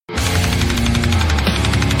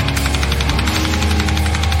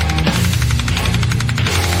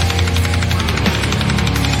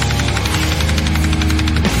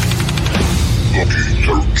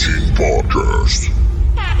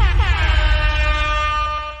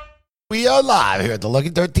We are live here at the Lucky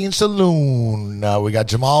 13 Saloon. We got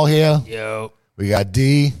Jamal here. Yo. We got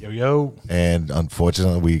D. Yo. And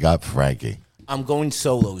unfortunately, we got Frankie. I'm going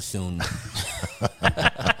solo soon.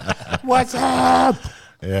 What's up?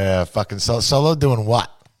 Yeah, fucking Solo doing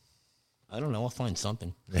what? I don't know. I'll find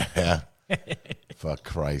something. Yeah. For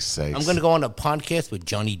Christ's sake. I'm going to go on a podcast with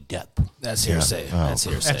Johnny Depp. That's hearsay. Oh. That's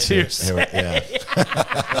hearsay. That's hearsay. Yeah.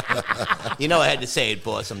 You know I had to say it,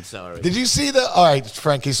 boss. I'm sorry. Did you see the... All right,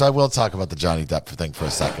 Frankie, so I will talk about the Johnny Depp thing for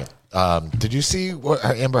a second. Did you see what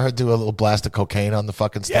Amber Heard do a little blast of cocaine on the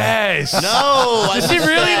fucking stand? Yes. No. I Is he missed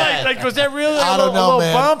really that. like was that really I a don't know, little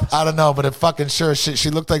man. bump? I don't know, but it fucking sure she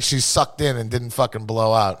looked like she sucked in and didn't fucking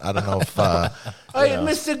blow out. I don't know if I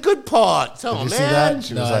missed the good parts. Oh, did you man. see that?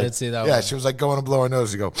 She No, was I like, didn't see that Yeah, one. she was like going to blow her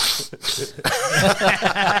nose. You go,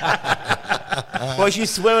 Was she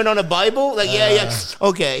swearing on a Bible? Like, yeah.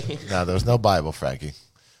 Okay. no, there was no Bible, Frankie.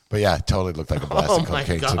 But yeah, it totally looked like a blast of Oh, my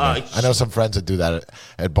cocaine to me. gosh. I know some friends that do that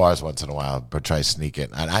at bars once in a while, but try to sneak it.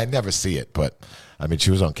 And I never see it, but I mean,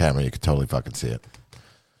 she was on camera. You could totally fucking see it.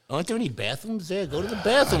 Aren't there any bathrooms there? Go to the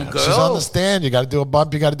bathroom, girl. She's on the stand. You got to do a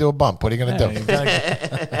bump. You got to do a bump. What are you going to Yeah, do?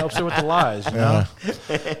 exactly. Helps you with the lies, you know?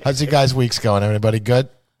 How's you guys' weeks going? Everybody good?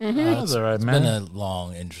 That's all right, It's man. been a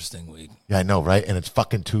long, interesting week. Yeah, I know, right? And it's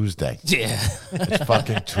fucking Tuesday. Yeah. It's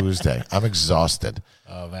fucking Tuesday. I'm exhausted.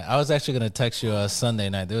 Oh, man. I was actually going to text you Sunday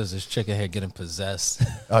night. There was this chick in here getting possessed.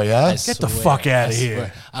 Oh, yeah? Get the fuck outta I here.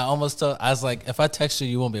 swear. I was like, if I text you,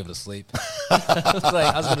 you won't be able to sleep. I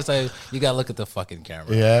was going to say, you got to look at the fucking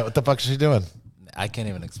camera. Yeah, what the fuck is she doing? I can't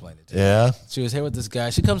even explain it to you. Yeah? She was here with this guy.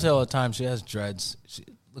 She comes here all the time. She has dreads. She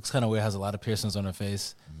looks kind of weird, has a lot of piercings on her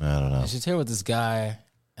face. I don't know. And she's here with this guy,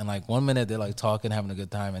 and like 1 minute they're like talking, having a good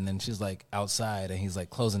time, and then she's like outside, and he's like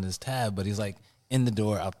closing his tab, but he's like in the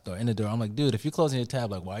door, out the door, in the door. I'm like, dude, if you're closing your tab,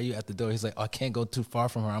 like, why are you at the door? He's like, oh, I can't go too far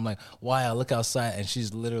from her. I'm like, why? I look outside, and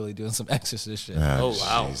she's literally doing some exorcist shit. Oh,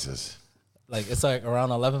 wow. Jesus. Like, it's like around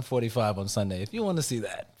 11:45 on Sunday. If you want to see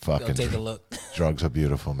that, go Fucking take a look. Drugs are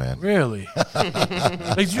beautiful, man. Really?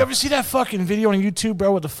 Like, did you ever see that fucking video on YouTube,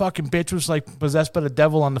 bro, where the fucking bitch was like possessed by the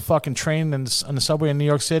devil on the fucking train and on the subway in New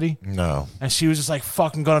York City? No. And she was just like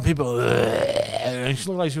fucking going to people. And she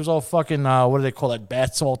looked like she was all fucking, what do they call that?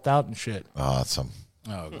 Bath salt out and shit. Awesome.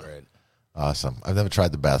 Oh, great. Awesome. I've never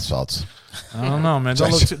tried the bath salts. I don't know, man.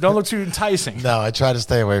 Don't look too enticing. No, I try to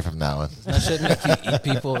stay away from that one. That shit make you eat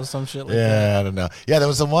people or some shit like that. Yeah, I don't know. Yeah, there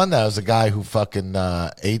was the one that was a guy who fucking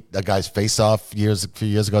ate a guy's face off a few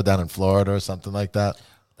years ago down in Florida or something like that.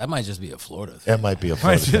 That might just be a Florida thing. It might be a Might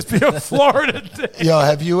Florida. just be a Florida thing. Yo,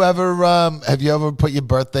 have you ever put your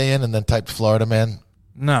birthday in and then typed Florida Man?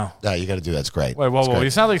 No. No, you got to do that. It's great. Wait, whoa, It's whoa. great. You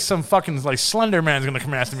sound like some fucking like Slender Man's gonna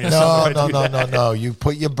come after me. Or No, something. no, if I do that. no. You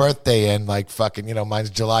put your birthday in, like fucking, mine's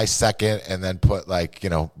July 2nd, and then put like,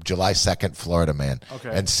 July 2nd, Florida Man,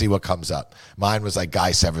 Okay. and see what comes up. Mine was like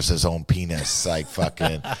guy severs his own penis, like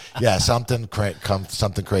fucking, yeah, something crazy comes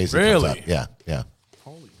Really? up. Yeah.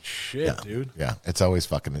 Holy shit, dude. Yeah, it's always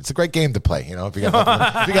fucking. It's a great game to play. If you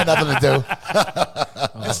got nothing to do.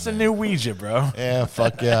 That's the new Ouija, bro. Yeah,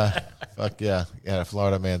 fuck yeah. Yeah,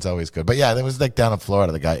 Florida Man's always good. But yeah, it was like down in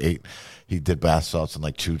Florida. The guy he did bath salts and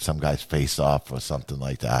like chewed some guy's face off or something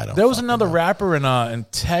like that. There was another rapper in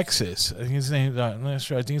Texas. I think his name. I'm not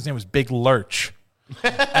sure. I think his name was Big Lurch.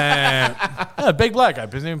 And big black guy.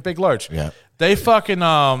 His name was Big Lurch. Yeah. They fucking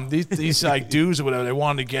these like dudes or whatever. They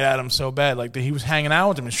wanted to get at him so bad. Like he was hanging out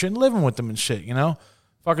with them and shit, and living with them and shit.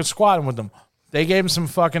 Fucking squatting with them. They gave him some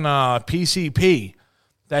fucking PCP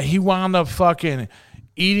that he wound up fucking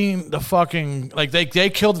eating the fucking, like they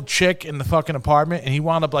killed a chick in the fucking apartment and he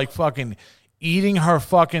wound up like fucking eating her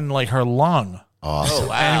fucking like her lung. Awesome. Oh,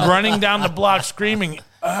 wow. And running down the block screaming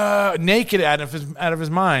naked out of his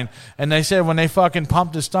mind. And they said when they fucking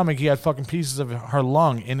pumped his stomach, he had fucking pieces of her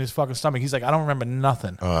lung in his fucking stomach. He's like, I don't remember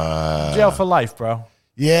nothing. Jail for life, bro.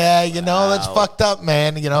 Yeah, that's fucked up,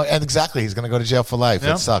 man. And exactly, he's gonna go to jail for life.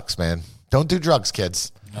 Yeah. It sucks, man. Don't do drugs,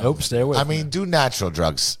 kids. Nope, stay away. I mean, do natural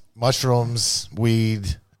drugs, mushrooms,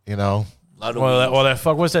 weed. Lot of well, that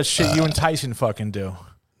fuck. What's that shit you and Tyson fucking do?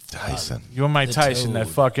 Tyson. You and Mike Tyson, that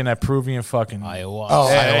toad. fucking that Peruvian fucking. Ayahuasca. Oh,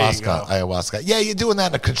 There you ayahuasca. Yeah, you're doing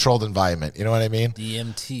that in a controlled environment. You know what I mean?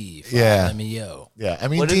 DMT. Yeah. MEO. Yeah, I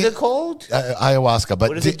mean, What is it called? ayahuasca. But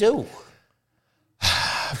What does it do?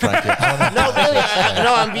 Frankie, I don't know.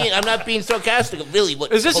 No, really. I'm not being sarcastic. Really,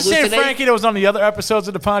 what Is this the same hallucinate? Frankie that was on the other episodes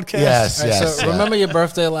of the podcast? Yes, All right, yes. so remember your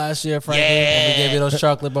birthday last year, Frankie? When we gave you those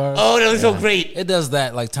chocolate bars? Oh, that was so great. It does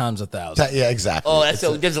that like times 1,000. Yeah, exactly. Oh, that's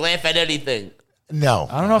so. Just laugh at anything. No,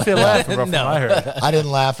 I don't know if you're laughing, bro, from No. what I heard. I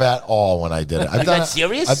didn't laugh at all when I did it. I've done that it,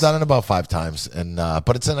 serious? I've done it about 5 times, and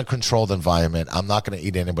but it's in a controlled environment. I'm not going to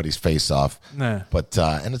eat anybody's face off. Nah. But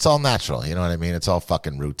and it's all natural. You know what I mean? It's all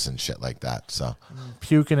fucking roots and shit like that. So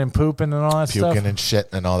Puking and pooping and all that stuff. puking and shit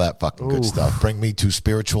and all that fucking good stuff. Bring me to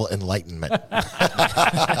spiritual enlightenment.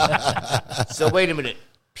 So wait a minute.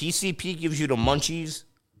 PCP gives you the munchies,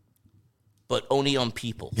 but only on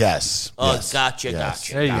people. Yes. Oh, yes, gotcha, yes.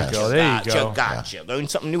 gotcha. There you gotcha, go, there you gotcha, go. Gotcha. Learn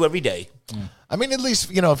something new every day. I mean, at least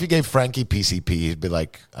if you gave Frankie PCP, he'd be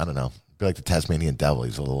like, I don't know, be like the Tasmanian devil.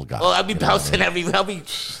 He's a little guy. Well, I'll be You know what I bouncing mean?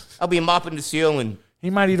 I'll be mopping the ceiling. He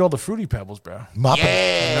might eat all the Fruity Pebbles, bro. Mopping,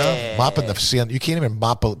 Yeah. mopping the ceiling. You can't even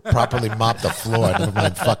properly mop the floor. Never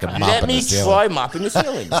mind fucking mopping Let me the ceiling. try mopping the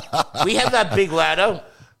ceiling. We have that big ladder.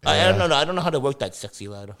 I don't know. I don't know how to work that sexy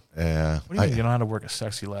ladder. Yeah. What do you mean you don't know how to work a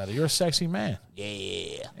sexy ladder? You're a sexy man.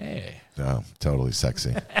 Yeah. Hey. No, totally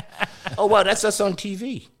sexy. Oh wow, that's us on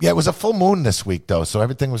TV. Yeah, it was a full moon this week though, so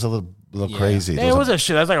everything was a little Yeah. crazy. Yeah, There it was was a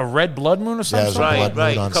shit. That was like a red blood moon or something. it was a blood Right, moon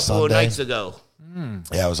right. on A couple Sunday. of nights ago.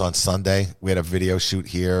 Yeah, it was on Sunday. We had a video shoot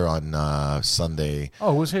here on Sunday.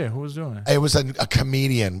 Oh, who was here? Who was doing it? It was a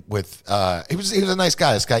comedian with. He was a nice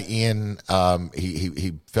guy. This guy Ian.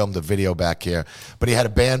 He filmed a video back here, but he had a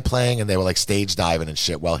band playing and they were like stage diving and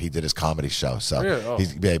shit while he did his comedy show. So Really? Oh.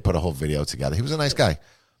 he put a whole video together. He was a nice guy,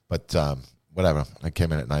 but whatever. I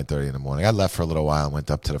came in at 9:30 in the morning. I left for a little while and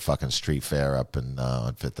went up to the fucking street fair up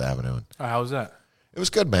on Fifth Avenue. And Oh, how was that? it was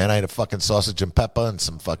good, man. I had a fucking sausage and pepper and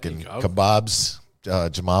some fucking kebabs.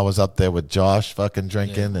 Jamal was up there with Josh, fucking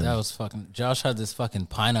drinking, and That was fucking. Josh had this fucking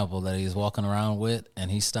pineapple that he's walking around with,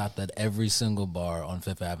 and he stopped at every single bar on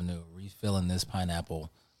Fifth Avenue, refilling this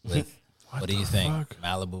pineapple with. What do you think? fuck?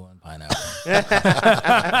 Malibu and pineapple.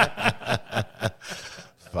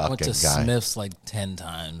 fucking Went to guy. Smith's like 10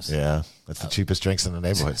 times. Yeah, that's the cheapest drinks in the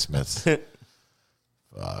neighborhood, Smiths. Fuck,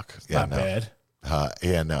 yeah, Not no. bad.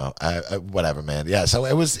 Yeah, no, whatever, man. Yeah, so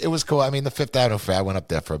it was cool. I mean, the Fifth Avenue Fair, I went up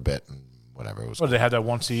there for a bit and whatever. It was. What, do they have that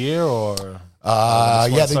once a year or? Yeah,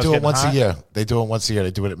 they starts do it getting once a hot? year. They do it once a year.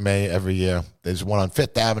 They do it in May every year. There's one on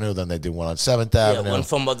Fifth Avenue, then they do one on Seventh Yeah, Avenue. one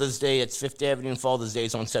for Mother's Day, it's Fifth Avenue, and Father's Day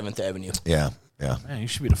is on 7th Avenue. Yeah. Man, you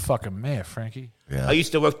should be the fucking mayor, Frankie. I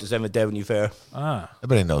used to work the 7th Avenue Fair.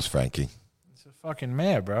 Everybody knows Frankie. He's a fucking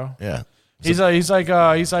mayor, bro. Yeah. He's like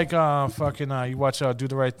fucking. You watch Do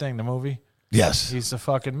the Right Thing, the movie. Yes. He's the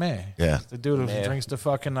fucking mayor. Yeah. The dude who Mayor. drinks the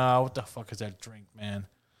fucking. What the fuck is that drink, man?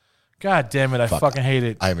 God damn it, I fucking hate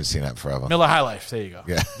it. I haven't seen that in forever. Miller High Life. There you go.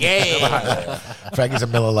 Yeah. Yeah. Frankie's a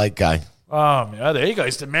Miller Lite guy. Oh man, there you go.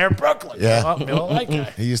 He's the mayor of Brooklyn. Yeah. Oh, Miller Lite guy.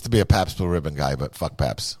 He used to be a Pabst Blue Ribbon guy, but fuck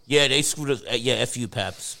Pabst. Yeah, they screwed us. Yeah, F you,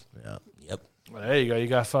 Paps. Yeah. Yep. Well, there you go. You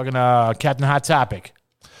got fucking Captain Hot Topic.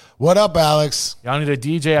 What up, Alex? Y'all need a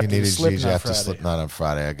DJ You after needed the GG Slipknot after Friday. Slipknot on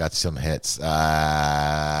Friday. I got some hits.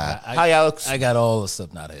 Hi, Alex. I got all the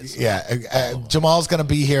Slipknot hits. Yeah, Jamal's gonna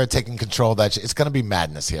be here taking control of that. It's gonna be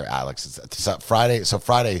madness here, Alex. It's Friday. So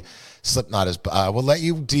Friday, Slipknot is. We'll let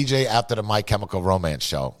you DJ after the My Chemical Romance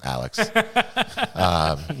show, Alex,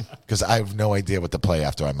 because I have no idea what to play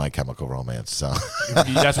after My Chemical Romance. So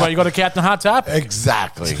That's why you go to Captain Hot Topic.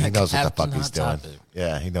 exactly, he knows what the Captain fuck he's Hot doing. Topic.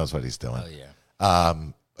 Yeah, he knows what he's doing. Oh yeah.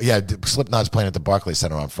 Yeah, Slipknot's playing at the Barclays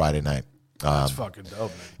Center on Friday night. That's fucking dope,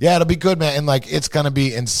 man. Yeah, it'll be good, man. And like, it's gonna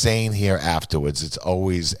be insane here afterwards. It's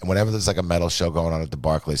always whenever there's like a metal show going on at the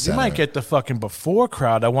Barclays You Center. might get the fucking before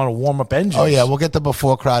crowd that want to warm up engines. Oh yeah, we'll get the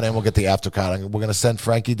before crowd and we'll get the after crowd. We're gonna send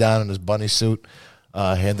Frankie down in his bunny suit,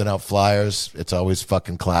 handing out flyers. It's always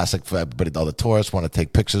fucking classic for everybody. All the tourists want to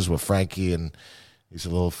take pictures with Frankie, and he's a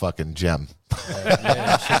little fucking gem.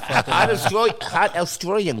 Hot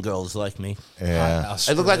Australian girls like me. Yeah,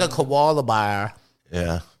 I look like a koala bear.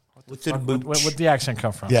 yeah, What's in a boot? Where'd the accent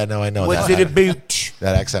come from? yeah. No, I know What's that. in a boot?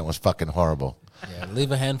 That accent was fucking horrible. Yeah,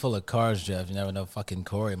 leave a handful of cars, Jeff. You never know. Fucking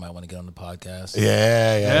Corey might want to get on the podcast.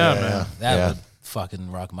 Yeah, man. That would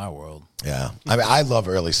fucking rock my world. Yeah. I mean, I love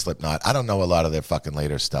early Slipknot. I don't know a lot of their fucking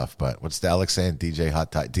later stuff, but what's Alex saying? DJ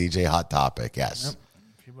Hot Topic. Yes.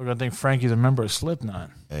 People are gonna think Frankie's a member of Slipknot.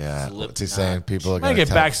 Yeah. What's he Slipknot. saying? People are Might going get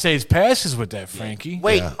to backstage passes with that, Frankie.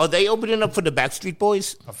 Wait, are they opening up for the Backstreet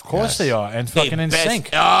Boys? Of course they are, and fucking in sync.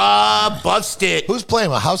 Ah, busted. Who's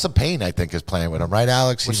playing? Well, House of Pain, I think, is playing with him, right,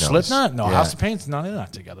 Alex? With He knows. Slipknot? No, Yeah. House of Pain's no, they're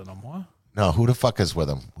not together no more. No, who the fuck is with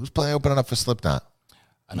him? Who's playing opening up for Slipknot?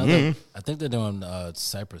 I know. I think they're doing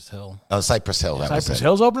Cypress Hill. Oh, Cypress Hill. That Cypress was it.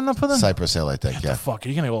 Hill's opening up for them? Cypress Hill, I think. Yeah. Fuck,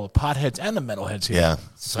 you're gonna get all the potheads and the metalheads here. Yeah.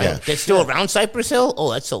 Yeah. They're still around Cypress Hill? Oh,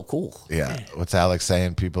 that's so cool. Yeah. What's Alex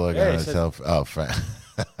saying? People are Yeah, going he to said- tell. Oh, Frank.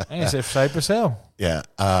 Hey, it's Cypress Hill. Yeah.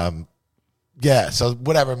 Yeah, so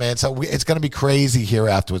whatever, man. So it's going to be crazy here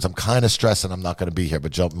afterwards. I'm kind of stressing I'm not going to be here,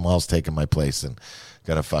 but Joe Jamal's taking my place and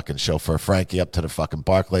going to fucking chauffeur Frankie up to the fucking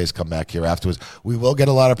Barclays, come back here afterwards. We will get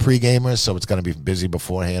a lot of pre-gamers, so it's going to be busy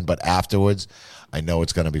beforehand, but afterwards, I know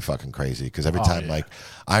it's going to be fucking crazy because every time, like,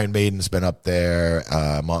 Iron Maiden's been up there,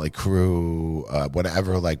 Motley Crue,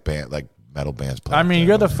 whatever, like, band, like metal bands play. I mean,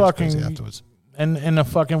 you're the It's fucking... crazy afterwards. In a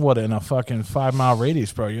fucking 5 mile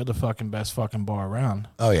radius, bro. You're the fucking best fucking bar around.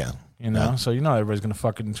 Oh, yeah. You know, so you know everybody's gonna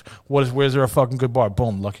fucking. Where's there a fucking good bar?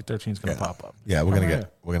 Boom, Lucky 13's gonna pop up. Yeah, we're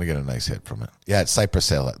gonna get a nice hit from it. Yeah, it's Cypress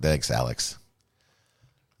Hill. Thanks, Alex.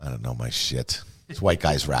 I don't know my shit. It's white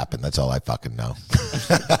guys rapping. That's all I fucking know.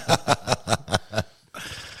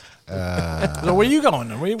 So where you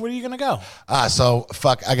going? Where are you gonna go? So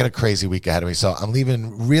fuck, I got a crazy week ahead of me. So I'm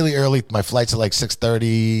leaving really early. My flight's at like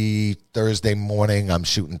 6:30 Thursday morning. I'm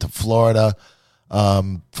shooting to Florida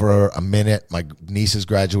for a minute. My niece is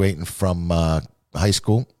graduating from high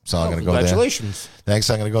school, so I'm gonna go there. Congratulations. Thanks.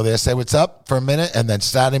 I'm gonna go there, say what's up for a minute, and then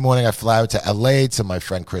Saturday morning I fly out to LA to my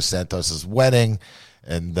friend Chris Santos's wedding.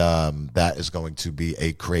 And that is going to be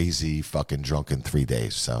a crazy fucking drunken 3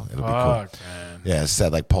 days. So it'll be cool. Man. Yeah, it's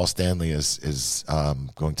said like Paul Stanley is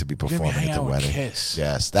going to be performing hang at the out with wedding. Kiss.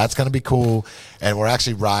 Yes, that's going to be cool. And we're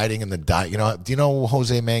actually riding in the do you know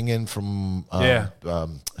Jose Mangan from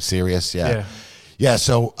Sirius? Yeah.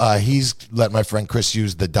 So he's let my friend Chris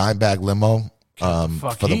use the Dimebag limo.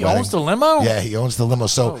 Fuck, for the he wedding. owns the limo? Yeah, he owns the limo.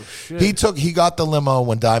 So he got the limo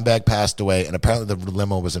when Dimebag passed away, and apparently the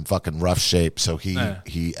limo was in fucking rough shape. So he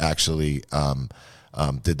actually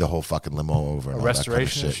did the whole fucking limo over and all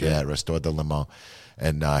restoration that kind of shit. Yeah, restored the limo,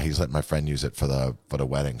 and he's letting my friend use it for the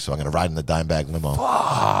wedding. So I'm gonna ride in the Dimebag limo.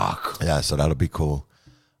 Fuck. Yeah, so that'll be cool.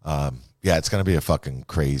 Yeah, it's gonna be a fucking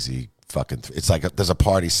crazy. It's like there's a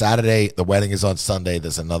party Saturday, the wedding is on Sunday,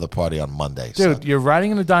 there's another party on Monday. Dude, you're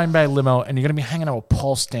riding in a Dimebag limo and you're going to be hanging out with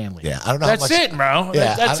Paul Stanley. Yeah, I don't know That's how much, it, bro.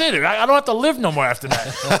 Yeah, That's it. I don't have to live no more after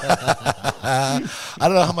that. I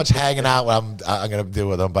don't know how much hanging out I'm going to do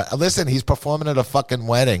with him, but listen, he's performing at a fucking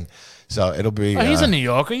wedding, so it'll be. He's a New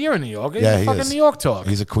Yorker. You're a New Yorker. Yeah, He's a fucking New York talk.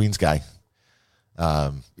 He's a Queens guy.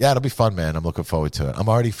 Yeah, it'll be fun, man. I'm looking forward to it. I'm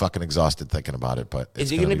already fucking exhausted thinking about it, but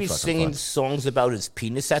Is he going to be singing fun. songs about his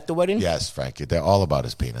penis at the wedding? Yes, Frankie. They're all about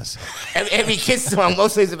his penis. Every Kiss song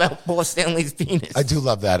mostly is about Paul Stanley's penis. I do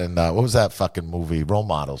love that. And what was that fucking movie? Role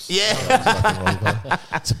Models. Yeah.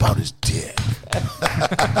 It's about his dick.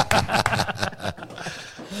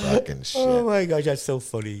 Fucking shit. Oh my gosh, that's so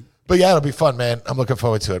funny. But yeah, it'll be fun, man. I'm looking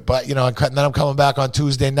forward to it. But, you know, and then I'm coming back on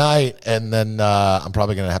Tuesday night, and then I'm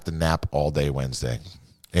probably going to have to nap all day Wednesday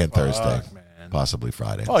and Thursday, man. Possibly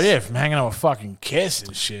Friday. Oh, yeah, from hanging out with fucking Kiss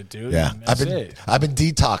and shit, dude. Yeah, That's it. I've been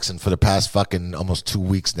detoxing for the past fucking almost 2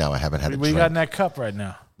 weeks now. I haven't had a What you drink. got in that cup right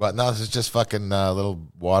now? But no, this is just fucking a little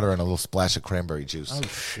water and a little splash of cranberry juice. Oh,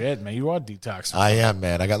 shit, man. You are detoxing. I am,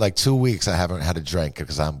 man. I got like 2 weeks I haven't had a drink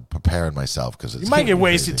because I'm preparing myself. Because You might get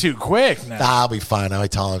wasted too quick now. I'll be fine. My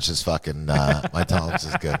tolerance is fucking. My tolerance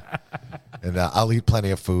is good, and I'll eat plenty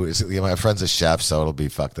of food. My friend's a chef, so it'll be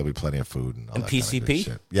fucked. There'll be plenty of food and all And that kind of good PCP?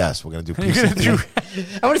 shit. Yes, we're gonna do You're gonna PCP. do-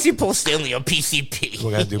 I want to see Paul Stanley on PCP. We're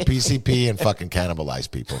gonna do PCP and fucking cannibalize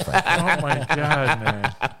people. Frank. Oh, my God,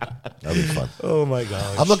 man. That'll be fun. Oh my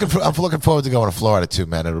gosh. I'm looking forward to going to Florida too,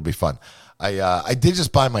 man. It'll be fun. I did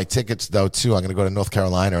just buy my tickets though too. I'm going to go to North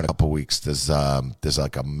Carolina in a couple of weeks. There's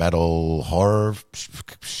like a metal horror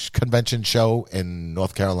convention show in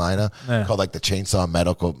North Carolina called like the Chainsaw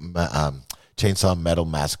Metal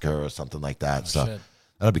Massacre or something like that. So shit.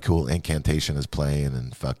 that'll be cool. Incantation is playing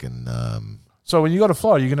and fucking. So when you go to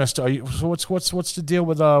Florida, you're gonna start. So what's the deal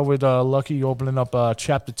with Lucky opening up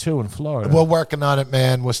chapter 2 in Florida? We're working on it,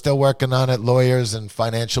 man. We're still working on it. Lawyers and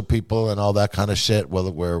financial people and all that kind of shit. Well,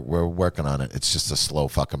 we're working on it. It's just a slow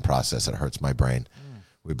fucking process. It hurts my brain.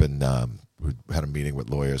 We've been we had a meeting with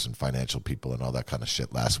lawyers and financial people and all that kind of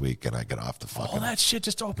shit last week, and I got off the fucking. All that shit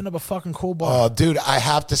just to open up a fucking cool bar. Oh, dude, I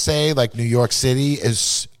have to say, like New York City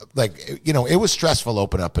is like it was stressful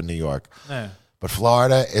opening up in New York. Yeah. But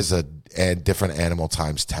Florida is a different animal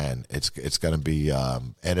times 10. It's going to be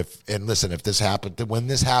and listen, if this happens, when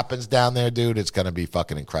this happens down there, dude, it's going to be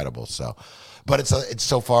fucking incredible. So, but it's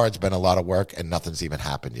so far it's been a lot of work and nothing's even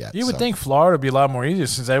happened yet. You would think Florida would be a lot more easier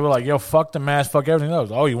since they were like, yo, fuck the mask, fuck everything else.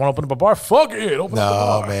 Oh, you want to open up a bar? Fuck it, open up a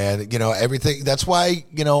bar. No, man. Everything. That's why,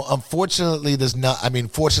 unfortunately,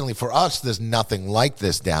 fortunately for us, there's nothing like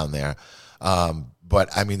this down there. But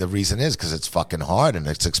I mean, the reason is because it's fucking hard and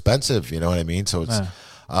it's expensive. You know what I mean? So it's,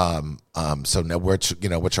 So now we're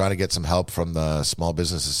trying to get some help from the Small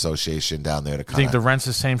Business Association down there to You kind think of. the rent's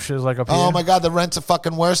the same shit as like up here? Oh my God, the rents are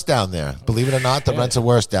fucking worse down there. Believe it or not, the rents are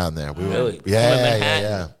worse down there. Really?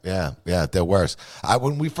 Yeah. They're worse.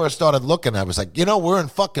 When we first started looking, I was like, we're in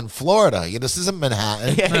fucking Florida. This isn't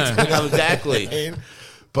Manhattan. Yeah, exactly.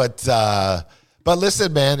 But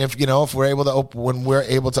listen, man, if we're able to when we're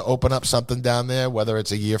able to open up something down there, whether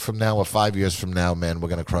it's a year from now or 5 years from now, man, we're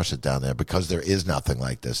gonna crush it down there because there is nothing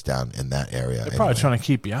like this down in that area. They're probably trying to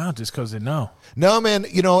keep you out just because they know. No, man,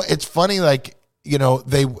 it's funny. Like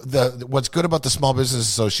what's good about the Small Business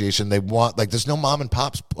Association, they want there's no mom and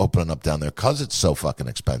pops opening up down there because it's so fucking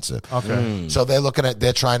expensive. Okay. So they're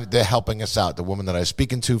helping us out. The woman that I was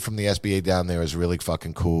speaking to from the SBA down there is really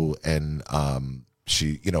fucking cool, and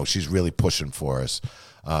she's really pushing for us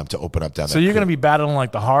to open up down there. So you're going to be battling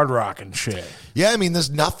like the Hard Rock and shit. Yeah, I mean, there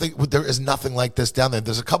is nothing like this down there.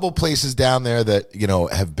 There's a couple places down there that,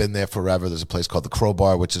 have been there forever. There's a place called the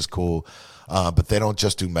Crowbar, which is cool. But they don't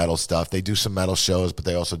just do metal stuff. They do some metal shows, but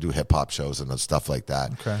they also do hip hop shows and stuff like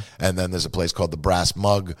that. Okay. And then there's a place called the Brass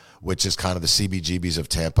Mug, which is kind of the CBGBs of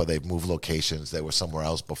Tampa. They've moved locations. They were somewhere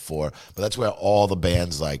else before, but that's where all the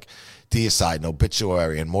bands like Deicide and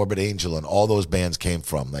Obituary and Morbid Angel and all those bands came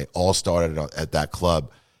from. They all started at that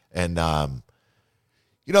club. And,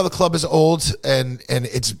 the club is old and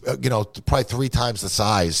it's, probably 3 times the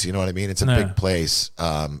size. You know what I mean? It's a big place.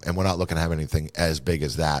 And we're not looking to have anything as big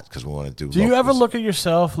as that because we want to do. Do you ever look at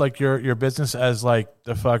yourself, like your business, as like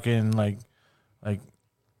the fucking, like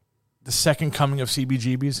the second coming of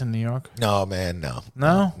CBGBs in New York? No, man, no.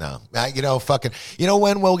 No? No.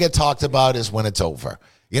 When we'll get talked about is when it's over.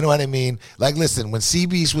 You know what I mean? Like, listen, when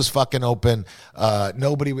CB's was fucking open,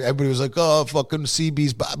 everybody was like, oh, fucking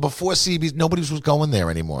CB's. But before CB's, nobody was going there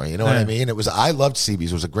anymore. You know what I mean? I loved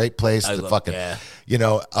CB's. It was a great place. But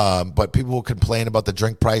people would complain about the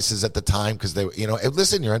drink prices at the time because they,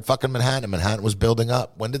 listen, you're in fucking Manhattan. Manhattan was building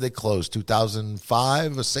up. When did they close?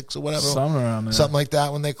 2005 or 6 or whatever? Somewhere around there. Something like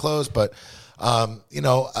that when they closed. But,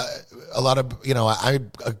 a lot of,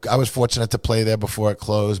 I was fortunate to play there before it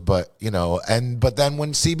closed, but then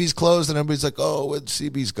when CB's closed and everybody's like, oh, where'd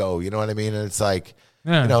CB's go? You know what I mean? And it's like,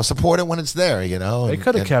 support it when it's there, They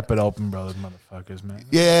could have kept it open, brothers, motherfuckers, man.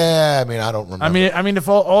 Yeah, I mean, I don't remember. I mean, if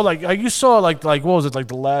all like you saw like what was it, like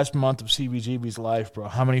the last month of CBGB's life, bro?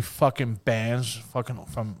 How many fucking bands, fucking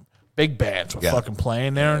from big bands, were fucking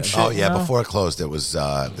playing there and shit? Oh yeah, before it closed, it was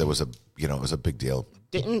it was a big deal.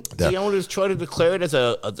 Didn't the owners try to declare it as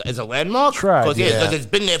a landmark? Tried, because it's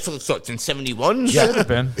been there since '71. Yeah, Should have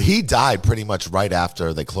been. He died pretty much right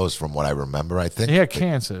after they closed, from what I remember. I think He had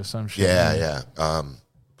cancer, some shit. Yeah.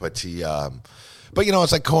 But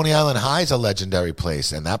it's like Coney Island High is a legendary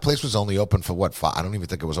place, and that place was only open for what? I don't even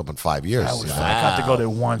think it was open 5 years. I got to go there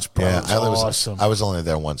once, bro. Yeah, It was awesome. I was only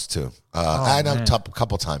there once too. I know a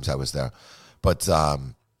couple times I was there, but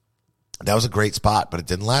that was a great spot. But it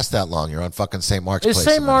didn't last that long. You're on fucking St. Mark's Place. It's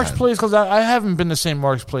St. Mark's Place because I haven't been to St.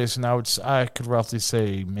 Mark's Place, and I could roughly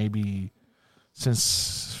say maybe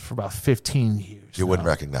for about 15 years. You wouldn't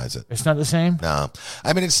recognize it. It's not the same? No.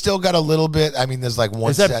 I mean, it's still got a little bit. I mean, there's like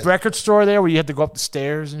one. Is that record store there where you had to go up the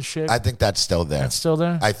stairs and shit? I think that's still there. That's still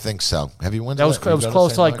there? I think so. Have you went to that? It was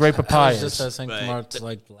close to like Great I was Papayas. just at St. Mark's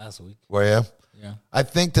like last week. Were you? Yeah. I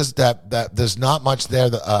think there's not much there.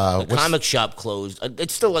 The comic shop closed.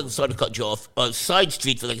 It's still like sorry to cut you off. Side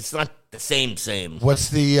street, but like it's not the same. What's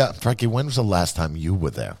the Frankie? When was the last time you were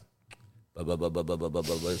there?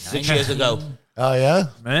 6 years ago. Oh yeah,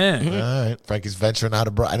 Man. All right. Frankie's venturing out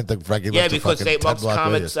abroad. I didn't think Frankie. Yeah, left because the St. Mark's block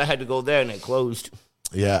Comics, radius. I had to go there and it closed.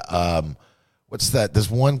 Yeah. What's that? There's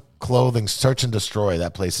one clothing Search and Destroy.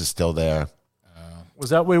 That place is still there. Was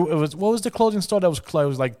that where it was? What was the clothing store that was closed? It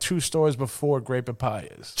was like 2 stores before Great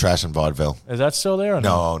Papayas. Trash and Vaudeville. Is that still there? Or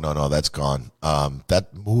No, that's gone. That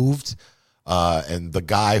moved. And the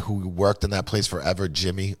guy who worked in that place forever,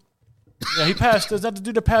 Jimmy. Yeah, he passed. Is that the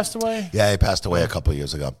dude that passed away? Yeah, he passed away a couple of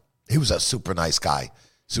years ago. He was a super nice guy.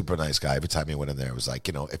 Super nice guy. Every time he went in there, it was like,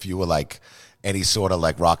 if you were like any sort of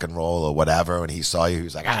like rock and roll or whatever, and he saw you, he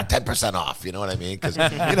was like, 10% off. You know what I mean? Because,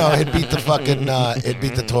 it beat the fucking, it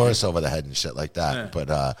beat the Taurus over the head and shit like that. Yeah.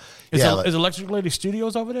 But, Is Electric Lady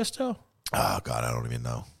Studios over there still? Oh, God, I don't even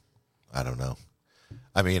know. I don't know.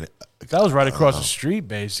 I mean, that was right across the street,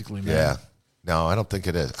 basically, man. Yeah. No, I don't think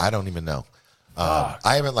it is. I don't even know.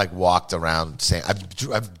 I haven't like walked around St.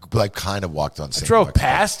 I've like kind of walked on St. I drove Mark's.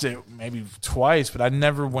 past it maybe twice, but I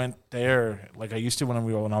never went there like I used to when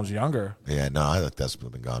I was younger. Yeah, no, I think that's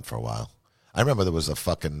been gone for a while. I remember there was a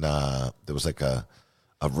fucking there was like a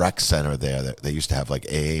rec center there that they used to have like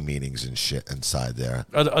AA meetings and shit inside there.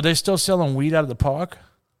 Are they still selling weed out of the park?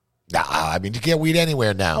 Nah, I mean, you get weed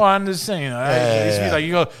anywhere now. Oh, I'm just saying. It used to be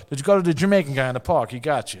like, did you go to the Jamaican guy in the park? He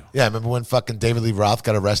got you. Yeah, remember when fucking David Lee Roth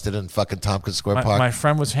got arrested in fucking Tompkins Square Park? My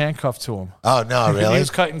friend was handcuffed to him. Oh, no, He really? was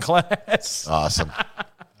cutting class. Awesome.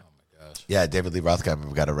 Yeah, David Lee Roth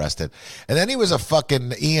got arrested. And then he was a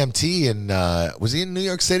fucking EMT in, was he in New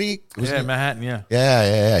York City? Yeah, Manhattan, yeah.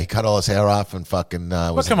 Yeah. He cut all his hair off and fucking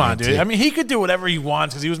But was come an on, EMT. dude. I mean, he could do whatever he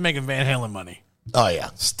wants because he was making Van Halen money. Oh, yeah.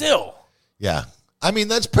 Still. Yeah. I mean,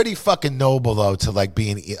 that's pretty fucking noble, though, to like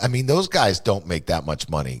being. I mean, those guys don't make that much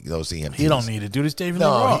money, those EMTs. He don't need it, dude. It's David Lee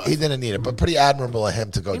No, Roth. he didn't need it, but pretty admirable of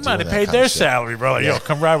him to go He do might have that paid kind their of shit. salary, bro. Like, yo,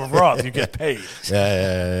 come ride with Roth. You get paid.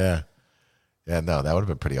 Yeah. Yeah, no, that would have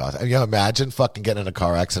been pretty awesome. You know, imagine fucking getting in a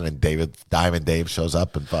car accident and Diamond Dave shows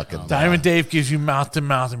up and fucking. Diamond Dave gives you mouth to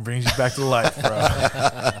mouth and brings you back to life, bro.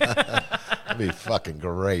 That'd be fucking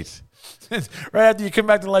great. Right after you come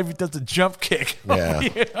back to life, he does the jump kick. Yeah.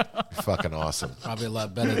 Fucking awesome. Probably a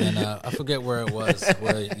lot better than I forget where it was,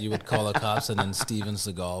 where you would call the cops and then Steven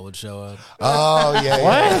Seagal would show up. Oh, yeah.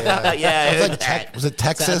 Yeah, I Was, heard it that. was it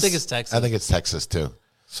Texas? I think it's Texas. I think it's Texas, too.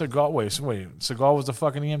 Seagal, wait. Seagal was the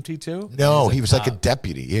fucking EMT too? No, he was like a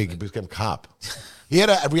deputy. Yeah, he became a cop. He had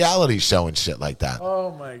a reality show and shit like that.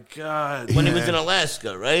 Oh my god. When he was in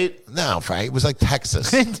Alaska, right? No, Frank, it was like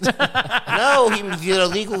Texas. No, he was a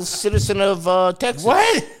legal citizen of Texas.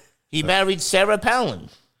 What? He married Sarah Palin.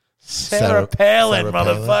 Sarah Palin, Sarah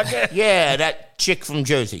Palin. motherfucker. Yeah, that chick from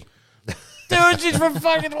Jersey. Dude, she's from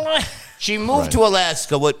fucking Alaska. She moved to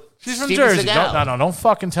Alaska with She's from Steven Jersey. Seagal. Don't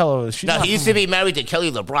fucking tell her. She's No, not he used to be married to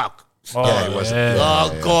Kelly LeBrock. Oh, Yeah, he wasn't. yeah.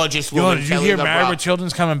 Oh, gorgeous woman, Did you Kelly hear Married with LeBrock.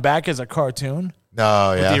 Children's coming back as a cartoon?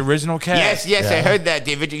 No, yeah. The original cast. Yes, I Yeah. heard that,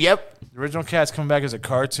 David. Yep. The original cast coming back as a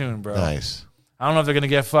cartoon, bro. Nice. I don't know if they're gonna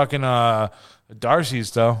get fucking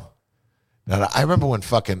Darcy's though. No, I remember when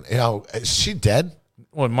fucking, is she dead?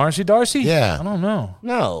 What, Marcy Darcy? Yeah. I don't know.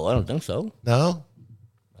 No, I don't think so. No?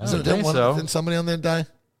 I don't think so. Didn't somebody on there die?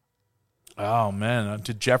 Oh man,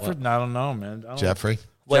 to Jeffrey? I don't know, man. I don't Jeffrey?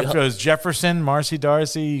 Wait, Goes Jefferson, Marcy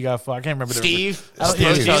Darcy. You got I can't remember Steve? I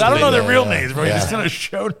don't, Steve. I don't know their real Yeah. names, bro. Yeah. You're just gonna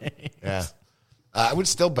show names. Yeah. I would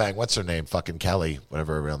still bang, what's her name? Fucking Kelly,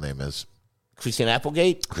 whatever her real name is. Christine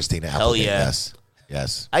Applegate? Christina Hell Applegate. yeah.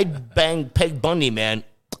 Yes. I'd bang Peg Bundy, man.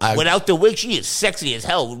 Without the wig, she is sexy as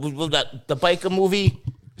hell. With the biker movie,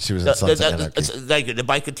 She was in Sons of Anarchy. it's like the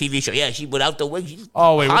biker TV show. Yeah, she without the wig, she's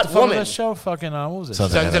Oh wait, what hot the fuck woman. was that show? Fucking what was it?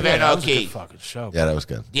 Sons Sons of Yeah, that was a Anarchy. good fucking show. Yeah, that was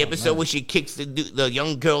good. The episode where she kicks the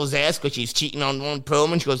young girl's ass because she's cheating on one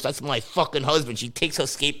Perlman. She goes, "That's my fucking husband." She takes her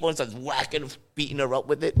skateboard and starts whacking, beating her up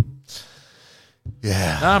with it.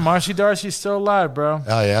 Yeah. Nah, Marcy Darcy's still alive, bro.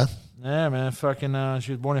 Oh, yeah? Yeah, man. Fucking,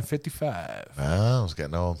 she was born in '55. Oh, I was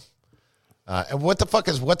getting old. And what the fuck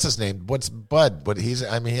what's his name? What's Bud? But he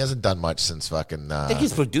hasn't done much since fucking. I think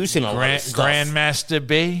he's producing a lot of stuff. Grandmaster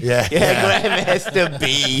B. Yeah. Yeah, Grandmaster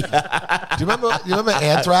B. Do you remember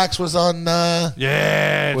Anthrax was on?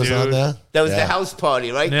 Yeah, Was dude. on there? That was Yeah. the house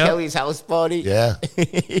party, right? Yep. Kelly's house party. Yeah.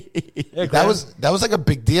 Yeah, That was like a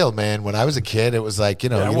big deal, man. When I was a kid, it was like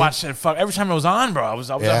I you watched that fuck every time it was on, bro. I was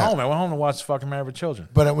Yeah. at home. I went home to watch fucking Married with Children.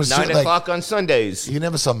 but it was 9 like o'clock on Sundays. you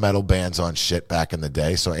never saw metal bands on shit back in the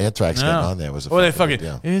day. So Anthrax getting on there was a Well, they fucking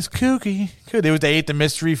fucking big deal. it's kooky. They ate the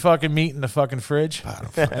mystery fucking meat in the fucking fridge.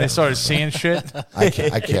 And they started seeing shit. I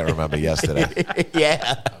can't remember yesterday.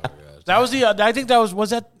 Yeah. That was the. I think that was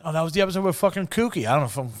that. Oh, that was the episode with fucking Kooky. I don't know,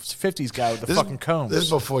 from '50s guy with the fucking combs. This is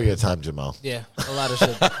before your time, Jamal. Yeah, a lot of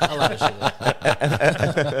shit. A lot of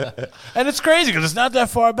shit. And it's crazy because it's not that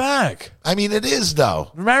far back. I mean, it is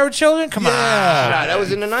though. Married with Children, come on. Nah, that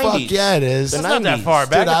was in the 90s. Fuck yeah, it is. It's not that 90s. far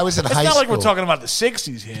back. Dude, I was in it's high not like we're school. talking about the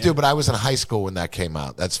 '60s here. Dude, but I was in high school when that came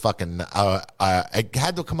out. That's fucking. It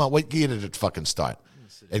had to come out. What year did it fucking start?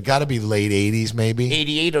 It got to be late '80s, maybe.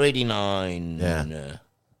 88 or 89. Yeah.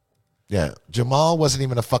 Yeah, Jamal wasn't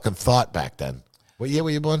even a fucking thought back then. What year were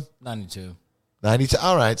you born? 92. 92.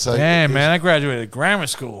 All right, so Damn, man, I graduated grammar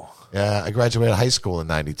school. Yeah, I graduated high school in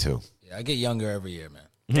 '92. Yeah, I get younger every year, man.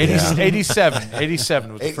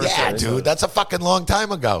 87 was the first Yeah, episode. dude, that's a fucking long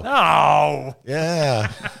time ago. No.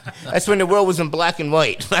 Yeah, That's when the world was in black and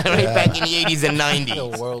white. Right back in the 80s and The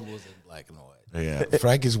 90s. world was in black and white. yeah.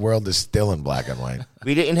 Frankie's world is still in black and white.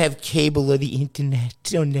 We didn't have cable or the internet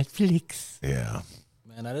or Netflix. Yeah.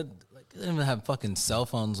 Man, I didn't even have fucking cell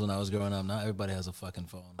phones when I was growing up. Now everybody has a fucking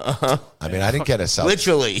phone. I mean, I didn't get a cell.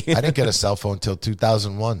 Literally. I didn't get a cell phone until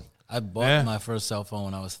 2001. I bought my first cell phone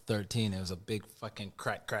when I was 13. It was a big fucking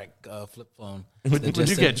crack flip phone. What'd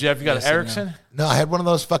you get, Jeff? You got an Ericsson? No, I had one of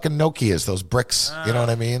those fucking Nokias, those bricks. You know what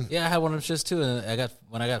I mean? Yeah, I had one of them shits too. And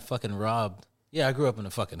when I got fucking robbed Yeah, I grew up in the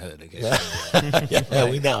fucking hood. I guess. Yeah,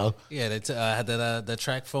 we know. Yeah, I had that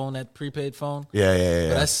track phone, that prepaid phone. Yeah.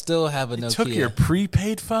 But I still have a Nokia. Took your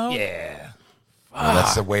prepaid phone? Yeah. Well,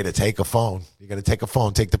 that's the way to take a phone. You're gonna take a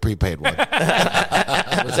phone, take the prepaid one.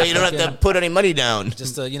 So you don't have to put any money down.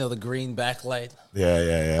 Just the green backlight.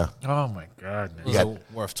 Yeah. Oh my god, man. It was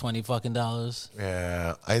worth $20 fucking.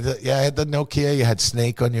 Yeah, I had the Nokia. You had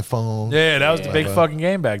Snake on your phone. Yeah, that was the big fucking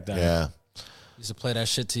game back then. Yeah. Used to play that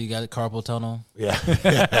shit till you got carpal tunnel. Yeah.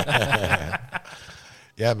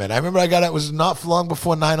 Yeah, man. I remember it was not long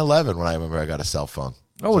before 9/11 when I got a cell phone.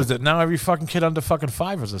 Oh, what is it? Now every fucking kid under fucking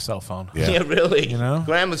 5 has a cell phone. Yeah. Yeah, really. You know?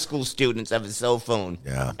 Grammar school students have a cell phone.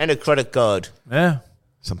 Yeah. And a credit card. Yeah.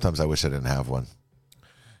 Sometimes I wish I didn't have one.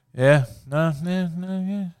 Yeah. No, yeah.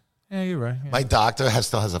 Yeah, you're right. Yeah. My doctor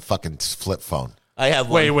still has a fucking flip phone. I have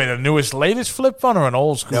one. Wait, the newest, latest flip phone or an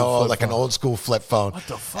old school No, flip like phone? an old school flip phone. What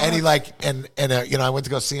the fuck? And he I went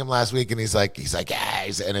to go see him last week, and he's like,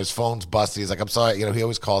 and his phone's busted. He's like, I'm sorry. He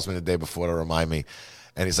always calls me the day before to remind me.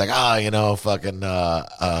 And he's like, fucking,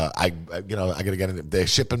 I gotta get it. They're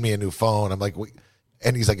shipping me a new phone. I'm like,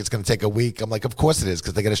 and he's like, it's gonna take a week. I'm like, of course it is,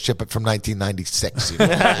 because they gotta ship it from 1996.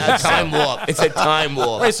 Time warp. It's a time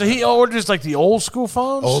warp. Wait, so he orders like the old school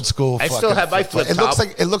phones? Old school. I still have my flip It looks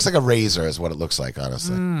top. like a razor, is what it looks like.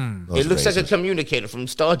 Honestly, Those It looks like a razors. communicator from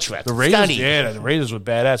Star Trek. The Raiders, Stunning. yeah, the Raiders were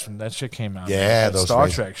badass when that shit came out. Yeah, That those Star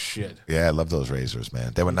Raiders. Trek shit. Yeah, I love those razors,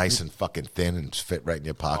 man. They were nice and fucking thin and fit right in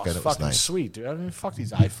your Oh, pocket. it's It was fucking nice. sweet, dude. I mean, fuck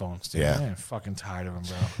these iPhones, dude. Yeah. I'm fucking tired of them,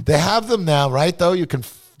 bro. They have them now, right? Though you can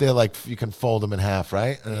fold them in half,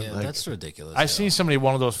 right? Yeah, that's ridiculous. I seen somebody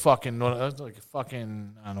one of those fucking like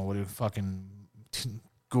fucking I don't know what it fucking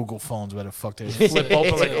Google phones, where the fuck they flip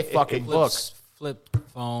open like a fucking book. Flip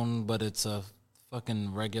phone, but it's a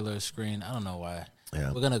fucking regular screen. I don't know why.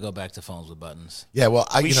 Yeah. We're gonna go back to phones with buttons. Yeah, well,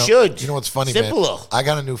 We should. You know what's funny, Simpler. man? I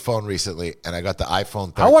got a new phone recently, and I got the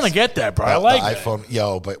iPhone 13. I want to get that, bro. I like the that.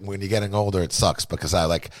 iPhone. But when you're getting older, it sucks because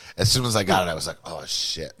as soon as I got it, I was like, oh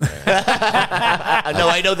shit, man. No,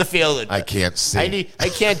 I know the feeling. I can't see. I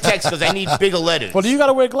can't text because I need bigger letters. Well, do you got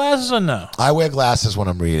to wear glasses or no? I wear glasses when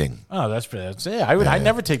I'm reading. Oh, that's yeah. I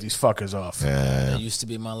never take these fuckers off. That used to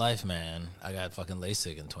be my life, man. I got fucking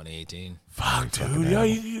LASIK in 2018. Fuck, dude. Yo,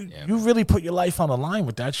 you really put your life on the line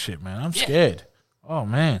with that shit, man. I'm scared. Oh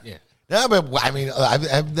man. Yeah. Yeah, but I mean,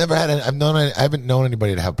 I've never had. I haven't known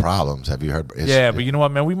anybody to have problems. Have you heard? Yeah, but you know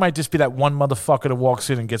what, man? We might just be that one motherfucker that walks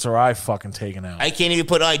in and gets our eye fucking taken out. I can't even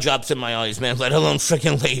put eye drops in my eyes, man, let alone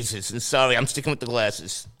freaking lasers. And sorry, I'm sticking with the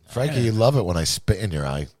glasses. Frankie, you love it when I spit in your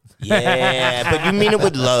eye. Yeah, but you mean it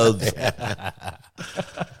with love.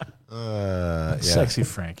 Yeah, Sexy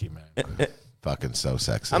Frankie, man. fucking so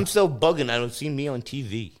sexy. I'm so bugging I don't see me on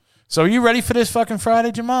TV. So are you ready for this fucking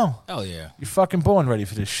Friday, Jamal? Hell yeah. You're fucking born ready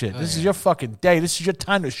for this shit. This is your fucking day. This is your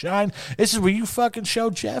time to shine. This is where you fucking show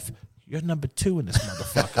Jeff you're number 2 in this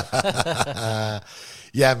motherfucker.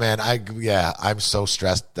 Yeah, man. I'm so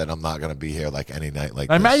stressed that I'm not gonna be here like any night like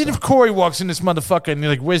Now, this. imagine if Corey walks in this motherfucker and you're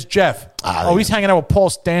like, "Where's Jeff?" He's hanging out with Paul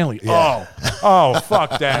Stanley. Yeah. Oh,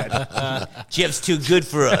 fuck that. Jeff's too good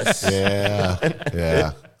for us.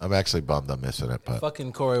 Yeah. I'm actually bummed I'm missing it, but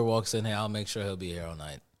Fucking Corey walks in here. I'll make sure he'll be here all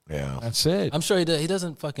night. yeah. That's it. I'm sure he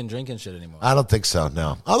doesn't fucking drink and shit anymore. I don't think so.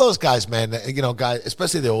 No, all those guys, man. Guys,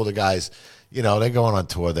 especially the older guys. They're going on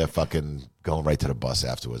tour. They're fucking going right to the bus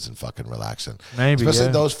afterwards and fucking relaxing. Maybe, especially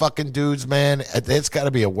yeah. those fucking dudes, man. It's got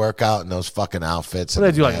to be a workout in those fucking outfits. What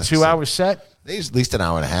did they do, like a masks 2-hour set? At least an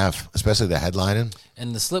hour and a half, especially the headlining.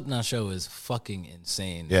 And the Slipknot show is fucking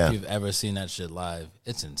insane. Yeah. If you've ever seen that shit live,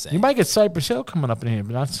 it's insane. You might get Cypress Hill coming up in here,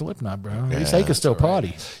 but not Slipknot, bro. At least they can still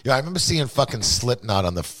party. Yeah, I remember seeing fucking Slipknot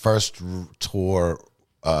on the first tour.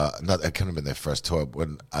 It couldn't have been their first tour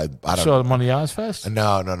when I don't Saw them on the Ozfest?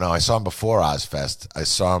 No. I saw them before Ozfest. I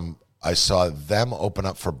saw them open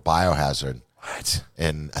up for Biohazard. What?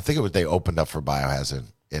 And I think they opened up for Biohazard.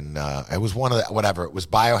 It was one of the, whatever. It was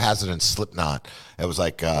Biohazard and Slipknot. It was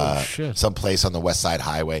like shit. some place on the West Side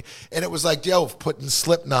Highway. And it was like, putting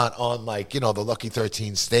Slipknot on the Lucky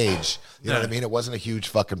 13 stage. You know what I mean? It wasn't a huge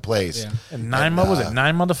fucking place. Yeah. And nine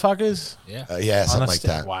motherfuckers? Yeah. Yeah, something On a like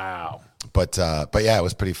stage? that. Wow. But yeah, it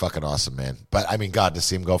was pretty fucking awesome, man. But I mean, God, to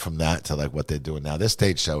see them go from that to like what they're doing now, this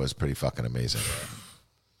stage show is pretty fucking amazing.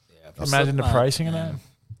 For Imagine the Slipknot, pricing of that.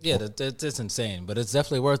 Yeah, that's insane, but it's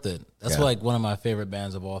definitely worth it. That's Yeah. like one of my favorite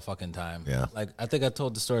bands of all fucking time. Yeah. Like I think I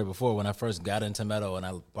told the story before when I first got into metal and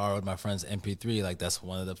I borrowed my friend's MP3. Like that's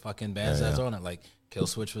one of the fucking bands that's on it. Like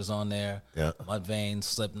Killswitch was on there. Yeah. Mudvayne,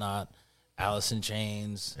 Slipknot, Alice in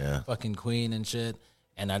Chains, Yeah. fucking Queen and shit.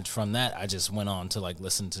 And from that I just went on to like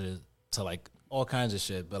listen to like all kinds of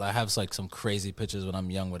shit, but I have like some crazy pictures when I'm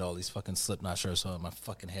young with all these fucking Slipknot shirts on. My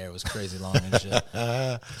fucking hair was crazy long and shit.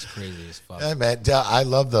 It's crazy as fuck. Yeah, man, I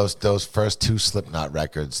love those first 2 Slipknot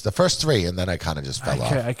records. The first 3, and then I kind of just fell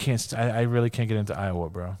off. I really can't get into Iowa,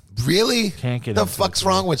 bro. Really? Can't get the into fuck's it,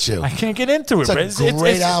 wrong with you? I can't get into it. It's a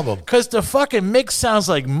great album. Because the fucking mix sounds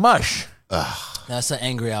like mush. That's an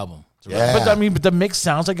angry album. Yeah. But the mix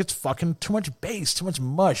sounds like it's fucking too much bass, too much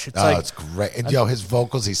mush. It's It's great. And his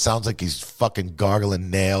vocals, he sounds like he's fucking gargling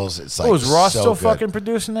nails. It's like, is Ross so still good. fucking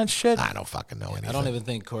producing that shit? I don't fucking know anything. I don't even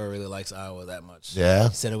think Corey really likes Iowa that much. Yeah?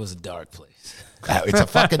 He said it was a dark place. It's a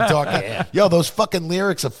fucking dark. Yo, those fucking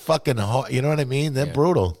lyrics are fucking hard. You know what I mean? They're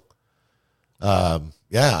brutal. Yeah,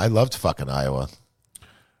 I loved fucking Iowa.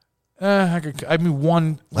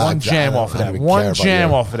 One jam off of that. I don't even care One about jam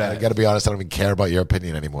your- off of I that. got to be honest, I don't even care about your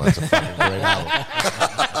opinion anymore. It's a fucking great album.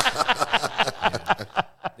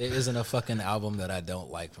 There isn't a fucking album that I don't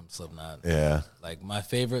like from Slipknot. Yeah. Like my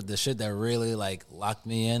favorite, the shit that really like locked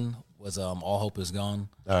me in was All Hope Is Gone.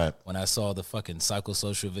 All right. When I saw the fucking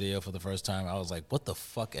Psychosocial video for the first time, I was like, what the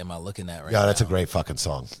fuck am I looking at right Yeah, now? that's a great fucking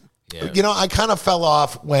song. Yeah. You know, I kind of fell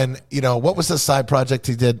off when, what was the side project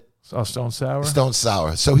he did? Oh, Stone Sour? Stone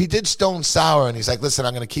Sour. So he did Stone Sour, and he's like, listen,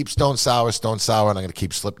 I'm going to keep Stone Sour, and I'm going to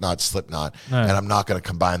keep Slipknot, and I'm not going to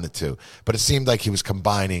combine the two. But it seemed like he was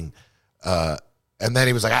combining, and then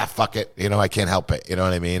he was like, fuck it. I can't help it. You know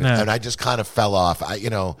what I mean? Yeah. And I just kind of fell off.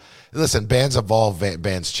 Listen, bands evolve,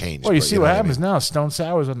 bands change. Well, you but see know what I happens mean? now. Stone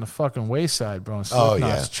Sour's on the fucking wayside, bro. And Oh,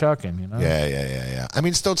 Slipknot's yeah. chucking, you know? Yeah. I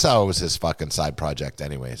mean, Stone Sour was his fucking side project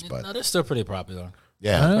anyways, but No, they're still pretty popular.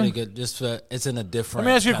 yeah. Pretty good. Just it's in a different.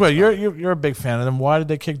 Let me ask you a kind of question. style. You're a big fan of them. Why did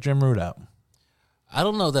they kick Jim Root out? I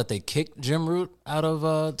don't know that they kicked Jim Root out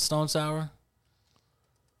of Stone Sour.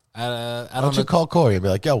 I Why don't don't know. you call Corey and be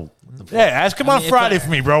like, yo, Yeah, ask him on mean, if Friday I- for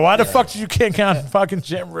me, bro. Why the fuck did you kick out fucking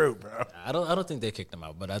Jim Root, bro? I don't think they kicked him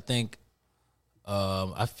out, but I think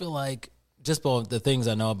I feel like just by the things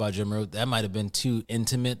I know about Jim Root, that might have been too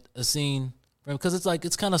intimate a scene for him because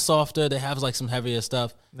it's kind of softer. They have like some heavier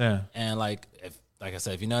stuff. Yeah. And like I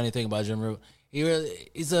said, if you know anything about Jim Root,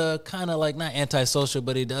 he's a kind of like not antisocial,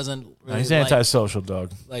 but he doesn't really He's like, antisocial,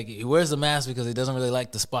 dog. like he wears a mask because he doesn't really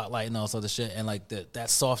like the spotlight and all sorts of shit. And like that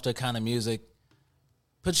softer kind of music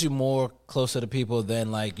puts you more closer to people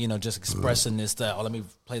than like, just expressing this that, let me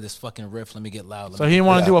play this fucking riff, let me get loud. So he didn't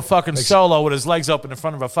want to do a fucking solo with his legs open in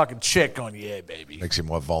front of a fucking chick going, yeah, baby. makes you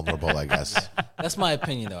more vulnerable, I guess. That's my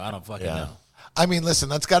opinion though. I don't fucking know. I mean, listen,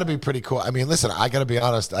 that's got to be pretty cool. I mean, listen, I got to be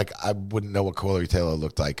honest. Like, I wouldn't know what Corey Taylor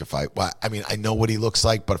looked like if I know what he looks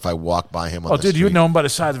like, but if I walk by him on Oh, the dude, street, you would know him by the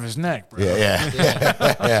size of his neck, bro.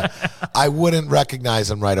 yeah. I wouldn't recognize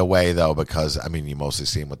him right away though, because I mean, you mostly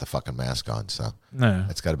see him with the fucking mask on, so No.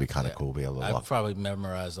 it's got to be kind of cool. Be able to I've walk. probably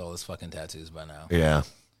memorized all his fucking tattoos by now. Yeah.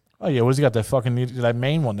 Oh, yeah, what's he got? That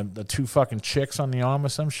main one, the two fucking chicks on the arm or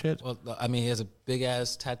some shit? Well, I mean, he has a big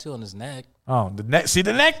ass tattoo on his neck, Oh, the neck. See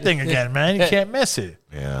the neck thing again, man. You can't miss it.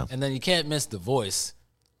 Yeah. and then you can't miss the voice.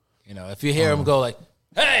 If you hear him go like,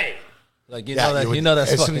 "Hey," like you know that would- you know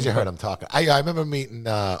that's as soon fucking as you heard him talking. I remember meeting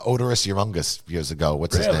Odorous Urungus years ago.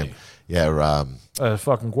 What's his Really? name? Yeah,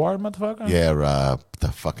 Fucking Guard, motherfucker?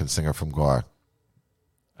 the fucking singer from Guar.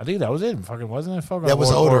 I think that was it. Fucking wasn't it? Fucking That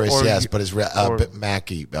was or- Odorous, or- yes, but his or- bit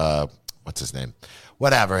Mackey. What's his name?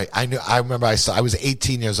 Whatever. I remember I was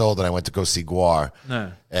 18 years old and I went to go see Guar.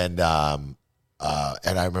 No. And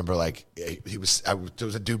I remember like there was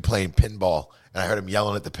a dude playing pinball and I heard him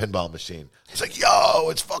yelling at the pinball machine. It's like, yo,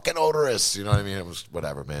 it's fucking Odorous. You know what I mean? It was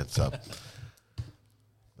whatever, man. So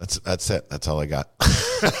that's it. That's all I got.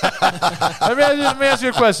 Let me ask you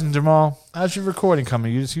a question, Jamal. How's your recording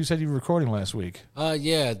coming? You said you were recording last week.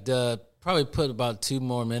 Probably put about 2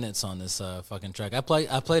 more minutes on this fucking track. I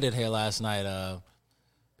played it here last night.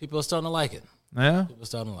 People are starting to like it. Yeah? People are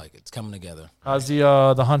starting to like it. It's coming together. How's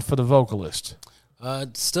the hunt for the vocalist?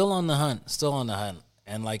 Still on the hunt.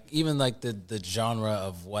 And like even like the genre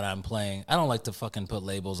of what I'm playing, I don't like to fucking put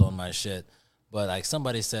labels on my shit. But like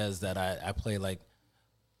somebody says that I play like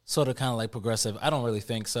sort of kind of like progressive. I don't really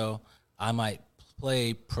think so. I might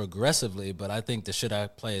play progressively, but I think the shit I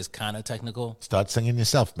play is kind of technical. Start singing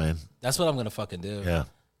yourself, man. That's what I'm gonna fucking do. Yeah.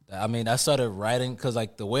 I mean, I started writing because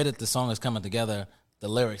like the way that the song is coming together, the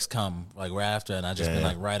lyrics come like right after, and I just been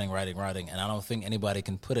like writing, and I don't think anybody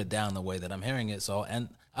can put it down the way that I'm hearing it. So, and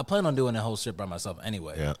I plan on doing the whole shit by myself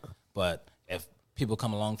anyway. Yeah. But if people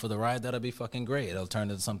come along for the ride, that'll be fucking great. It'll turn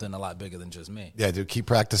into something a lot bigger than just me. Yeah, dude, keep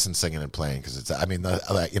practicing singing and playing because it's. I mean,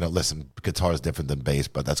 listen, guitar is different than bass,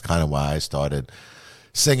 but that's kind of why I started.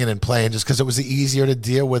 singing and playing just because it was easier to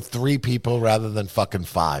deal with 3 people rather than fucking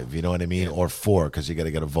 5. You know what I mean? Or 4 because you got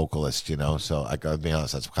to get a vocalist. You know, so I gotta be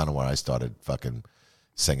honest, that's kind of where I started fucking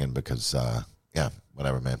singing because yeah,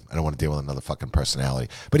 whatever, man. I don't want to deal with another fucking personality.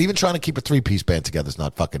 But even trying to keep a 3-piece band together is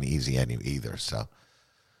not fucking easy either. So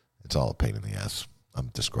it's all a pain in the ass. I'm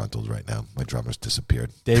disgruntled right now. My drummer's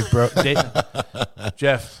disappeared.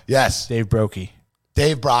 Jeff. Yes. Dave Brokey.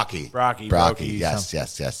 Dave Brocky. Brocky. Yes.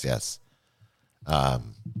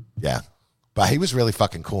 Yeah. But he was really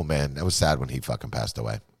fucking cool, man. It was sad when he fucking passed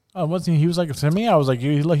away. Oh, wasn't he? He was like, to me, I was like,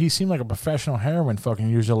 he seemed like a professional heroin fucking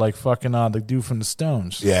user, like fucking the dude from the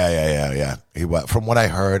Stones. Yeah. He was. From what I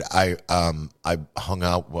heard, I hung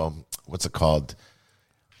out. Well, what's it called?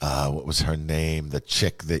 What was her name? The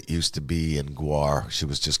chick that used to be in Guar. She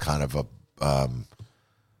was just kind of a.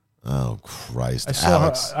 Oh Christ!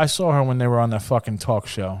 I saw her when they were on that fucking talk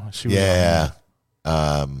show. She was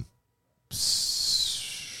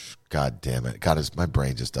God damn it! God, my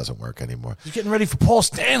brain just doesn't work anymore. You're getting ready for Paul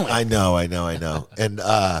Stanley. I know. And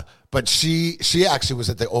but she actually was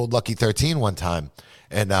at the old Lucky 13 one time,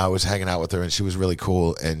 and I was hanging out with her, and she was really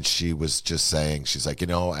cool. And she was just saying, she's like,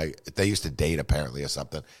 they used to date apparently or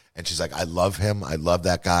something, and she's like, I love him, I love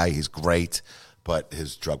that guy, he's great, but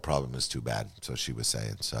his drug problem is too bad. So she was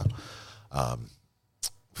saying, so,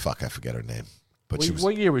 fuck, I forget her name, but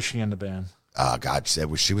what year was she in the band? God,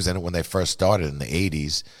 she was in it when they first started in the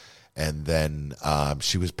 80s. And then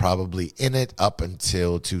she was probably in it up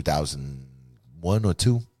until 2001 or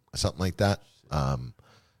 2 or something like that.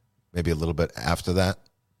 Maybe a little bit after that,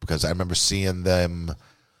 because I remember seeing them.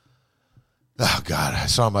 Oh God, I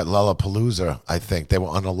saw them at Lollapalooza. I think they were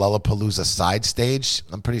on a Lollapalooza side stage.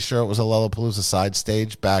 I'm pretty sure it was a Lollapalooza side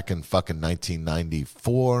stage back in fucking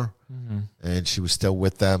 1994, and she was still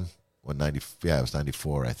with them. Yeah, it was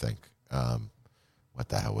 94, I think. What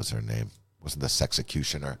the hell was her name? Wasn't the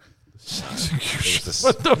Sexecutioner?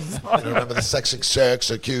 What the fuck? I remember the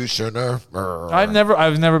Sexecutioner. I've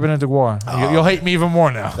never been into Guar. You'll hate me even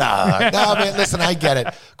more now. No, man. Listen, I get it.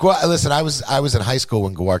 Listen, I was in high school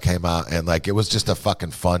when Guar came out, and like it was just a fucking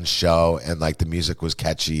fun show, and like the music was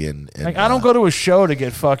catchy, and like I don't go to a show to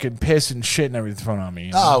get fucking piss and shit and everything thrown on me.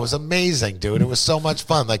 You know? Oh, it was amazing, dude. It was so much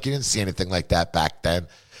fun. Like you didn't see anything like that back then.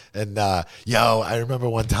 And I remember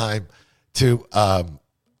one time too.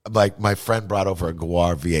 Like my friend brought over a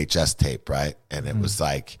Guar VHS tape, right? And it was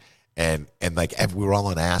like, and like we were all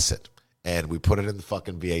on acid, and we put it in the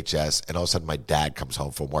fucking VHS, and all of a sudden my dad comes home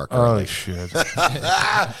from work early. Oh shit!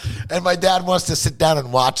 And my dad wants to sit down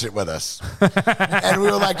and watch it with us, and we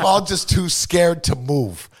were like all just too scared to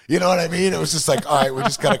move. You know what I mean? It was just like, all right, we're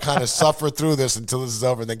just gonna kind of suffer through this until this is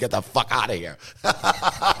over, and then get the fuck out of here.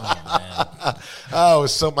 Oh,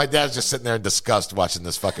 so my dad's just sitting there in disgust watching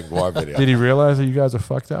this fucking Guar video. Did he realize that you guys are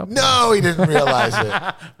fucked up? No, he didn't realize it.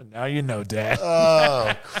 Now you know, Dad.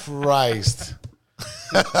 Oh, Christ.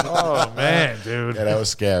 Oh, man, dude. Yeah, that was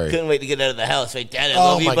scary. Couldn't wait to get out of the house. Right, Dad, I Oh,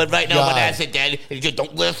 love you, my but right now, God. my dad said, Dad, and he just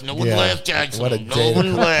don't laugh. No one Yeah. laughs, Dad. What a No day.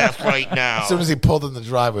 one laughs right now. As soon as he pulled in the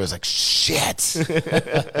driveway, I was like, shit.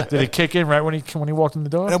 Did it kick in right when he walked in the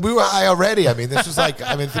door? And we were high already. I mean, this was like,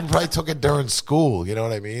 we probably took it during school. You know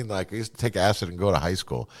what I mean? Like, we used to take acid and go to high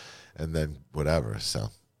school and then whatever. So,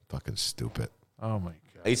 fucking stupid. Oh, my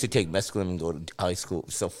God. I used to take mescaline and go to high school. It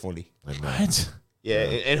was so funny. What? Yeah,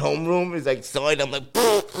 in homeroom, it's like sign. I'm like,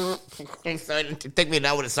 sign. It took me an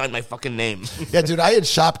hour to sign my fucking name. Yeah, dude, I had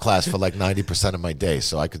shop class for like 90% of my day,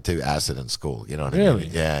 so I could take acid in school. You know what I Really?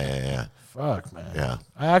 mean? Yeah. Fuck, man. Yeah.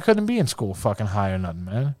 I couldn't be in school fucking high or nothing,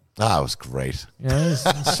 man. Ah, it was great. You know, there's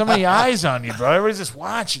so many eyes on you, bro. Everybody's just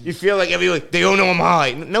watching. You feel like everyone, they don't know I'm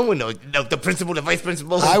high. No one knows. The principal, the vice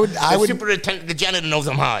principal, the superintendent, the janitor knows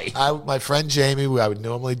I'm high. My friend Jamie, I would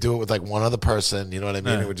normally do it with like one other person. You know what I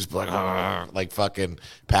mean? It would just be like fucking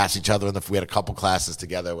pass each other. We had a couple classes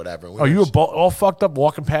together, or whatever. Oh, you were all fucked up,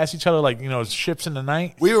 walking past each other like ships in the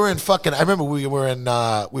night. We were in fucking. I remember we were in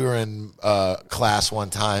class one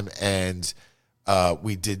time, and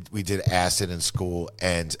we did acid in school,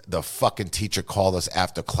 and the fucking teacher called us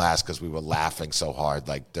after class because we were laughing so hard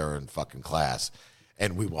like during fucking class,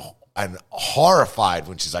 and we were horrified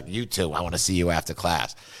when she's like, "You two, I want to see you after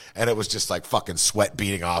class," and it was just like fucking sweat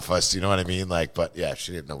beating off us. You know what I mean? Like, but yeah,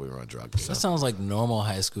 she didn't know we were on drugs. That sounds like normal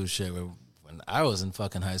high school shit. When I was in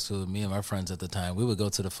fucking high school, me and my friends at the time, we would go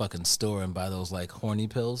to the fucking store and buy those like horny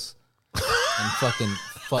pills and fucking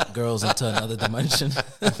fuck girls into another dimension.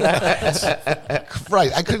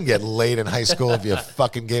 Right, I couldn't get laid in high school if you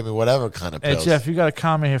fucking gave me whatever kind of Hey, pills. Jeff, you got a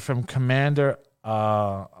comment here from Commander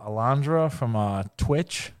Alondra from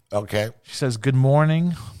Twitch. Okay. She says, "Good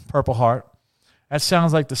morning, Purple Heart." That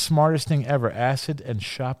sounds like the smartest thing ever. Acid and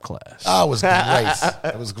shop class. Oh, it was great.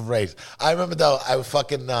 It was great. I remember though, I was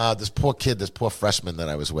fucking this poor kid, this poor freshman that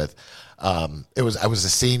I was with. I was a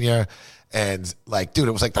senior, and like, dude,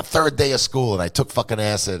 it was like the third day of school, and I took fucking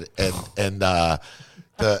acid, and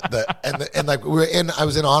like I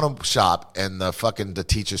was in auto shop, and the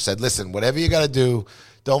teacher said, listen, whatever you got to do,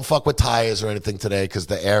 don't fuck with tires or anything today because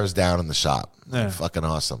the air is down in the shop. Yeah. Fucking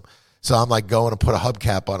awesome. So I'm like going to put a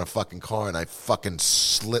hubcap on a fucking car, and I fucking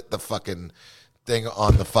slit the fucking thing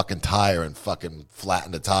on the fucking tire and fucking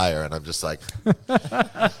flattened the tire, and I'm just like,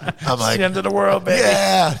 I'm like, The end of the world, baby.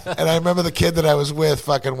 yeah. And I remember the kid that I was with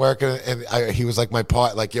fucking working, and he was like my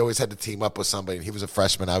part. Like, you always had to team up with somebody. And he was a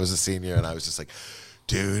freshman, I was a senior, and I was just like,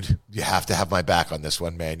 dude, you have to have my back on this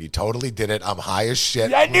one, man. You totally did it. I'm high as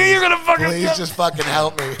shit. I knew you were gonna fucking. Please just fucking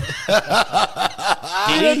help me.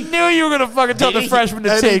 I knew you were gonna fucking tell the freshman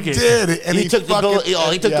to And take he it. did. And He took the fucking- bullet.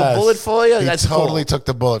 Oh, he took the Yes. bullet for you. He That's totally cool. took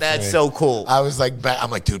the bullet. That's for me. so cool. I was like,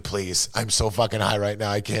 I'm like, dude, please. I'm so fucking high right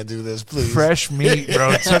now. I can't do this. Please. Fresh meat,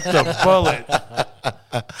 bro. Took the bullet.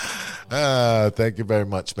 Thank you very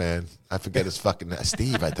much, man. I forget his fucking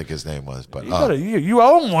Steve. I think his name was, but You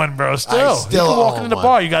own one, bro. Still, still you can walk own into the one.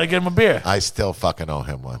 bar. You got to get him a beer. I still fucking owe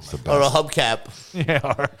him one. It's the Or a best. hubcap. Yeah,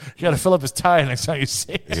 or you got to fill up his tire next time you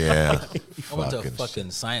see it. Yeah. I went to a Fucking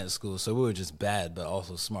fucking science school, so we were just bad, but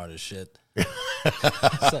also smart as shit.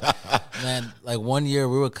 So, man, like one year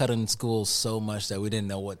we were cutting school so much that we didn't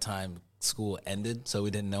know what time school ended, so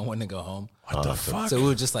we didn't know when to go home. What the fuck? So we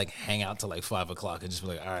would just like hang out till like 5 o'clock and just be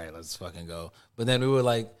like, all right, let's fucking go. But then we would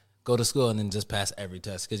like go to school and then just pass every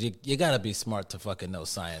test because you gotta be smart to fucking know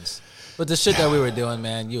science. But the shit that we were doing,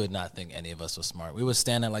 man, you would not think any of us were smart. We would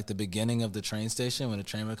stand at like the beginning of the train station when the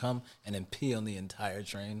train would come and then pee on the entire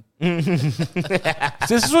train.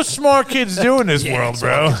 This is what smart kids do in this world,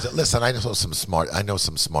 bro. Listen, I know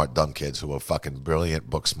some smart dumb kids who are fucking brilliant,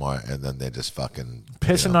 book smart, and then they just fucking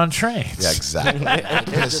Pissing on trains. Yeah, exactly.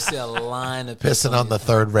 You just see a line of piss Pissing on the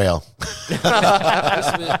third rail.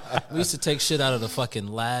 We used to take shit out of the fucking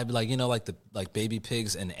lab, like like baby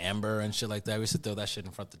pigs and amber and shit like that. We used to throw that shit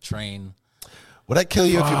in front of the train. Would that kill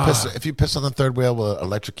you if you piss on the third rail? Will it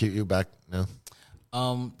electrocute you back? No.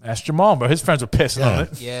 Ask Jamal, bro. His friends were pissing on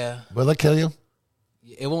it. Yeah, Will it kill you?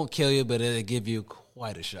 it won't kill you, but it'll give you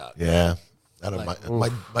quite a shock. Yeah. I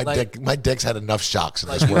don't my dick's had enough shocks in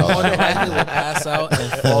Like this you world. more than likely will pass out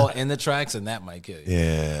and fall in the tracks, and that might kill you.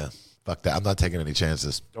 Yeah. Fuck that. I'm not taking any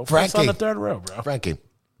chances. Don't piss on Frankie. the third row, bro. Frankie.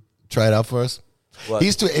 Try it out for us. What?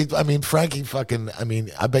 He's too. I mean, Frankie.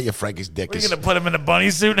 I bet you Frankie's dick Are you is. gonna put him in a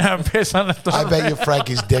bunny suit and have him piss on the third I bet you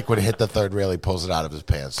Frankie's dick would hit the third rail. He pulls it out of his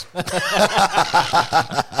pants.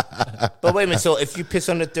 But wait a minute. So if you piss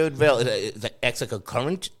on the third rail, it acts like a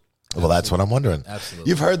current? Well, that's what I'm wondering. Absolutely.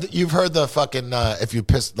 You've heard the fucking if you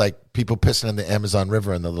piss, like people pissing in the Amazon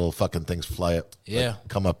River and the little fucking things fly up. Yeah.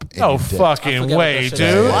 Come up. In No your dick. fucking forgot way, what that shit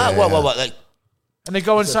dude. is. What? Like, And they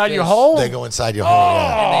go inside your fish. hole? They go inside your hole.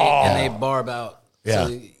 Yeah. And they barb out. Yeah.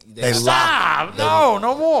 So They lock. Stop.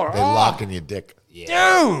 No more. They lock in your dick.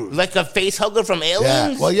 Dude. like a face hugger from Yeah.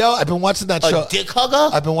 Aliens? Well, yo, I've been watching that show. A dick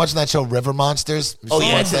hugger? I've been watching that show, River Monsters. You Oh, seen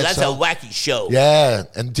yeah. that That's a show? wacky show. Yeah,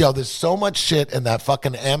 and yo, there's so much shit in that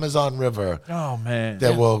fucking Amazon River Oh, man.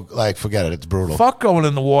 that will like forget it. It's brutal. Fuck going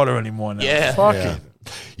in the water anymore now. Yeah. Fuck Yeah. it.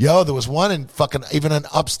 Yo, there was one in fucking even in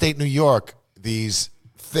upstate New York. These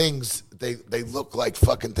things they look like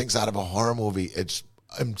fucking things out of a horror movie. It's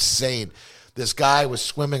insane. This guy was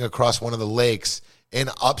swimming across one of the lakes in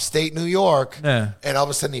upstate New York, Yeah. and all of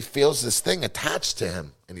a sudden he feels this thing attached to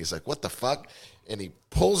him, and he's like, "What the fuck?" And he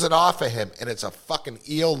pulls it off of him, and it's a fucking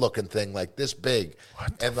eel-looking thing like this big.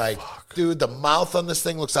 And like, dude, the mouth on this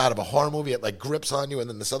thing looks out of a horror movie. It like grips on you, and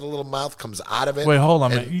then this other little mouth comes out of it. Wait, hold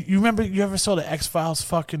on, And- man. You remember, you ever saw the X-Files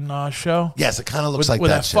fucking show? Yes, it kind of looks With, like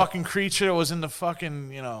with that. that shit. fucking creature that was in the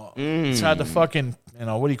fucking, inside the fucking,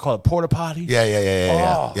 what do you call it, porta potty?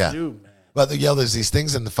 Yeah. Oh, dude, man. But there's these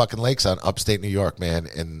things in the fucking lakes on upstate New York, man,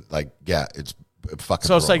 and like, yeah, it's fucking.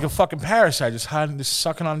 So it's like brutal. a fucking parasite just hiding, just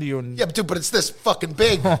sucking onto you. And yeah, but dude, but it's this fucking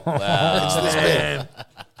big. It's this big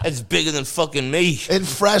That's bigger than fucking me. in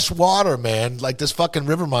fresh water, man. Like this fucking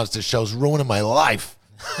River Monster show's ruining my life.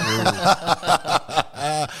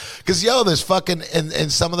 Because yo, there's fucking in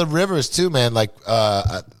some of the rivers too, man. Like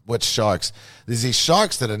what sharks? There's these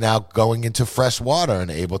sharks that are now going into fresh water and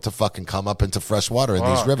able to fucking come up into fresh water in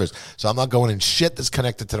these rivers. So I'm not going in shit that's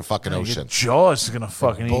connected to the fucking your ocean. jaws is gonna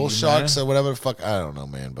fucking Bull eat you, sharks man. or whatever the fuck. I don't know,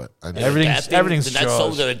 man. But I know. Everything's That's so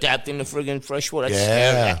jaws. they're adapting to friggin' freshwater. That's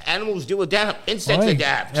Yeah. scary. Animals do adapt. Insects Right.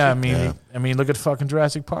 adapt. Yeah, I mean, look at fucking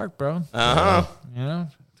Jurassic Park, bro. Uh-huh.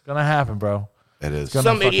 It's gonna happen, bro. It is. gonna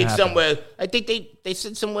Some fucking idiot happen. somewhere. I think they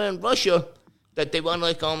said somewhere in Russia that they want to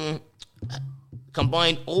like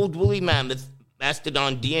combine old woolly mammoth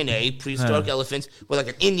mastodon DNA, prehistoric elephants, with like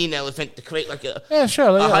an Indian elephant to create like a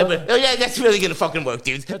sure. a hybrid. Oh yeah, that's really gonna fucking work,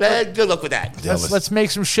 dude. Good luck with that. Yeah, Let's make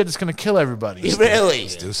some shit that's gonna kill everybody. Really?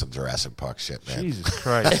 Let's do some Jurassic Park shit, man. Jesus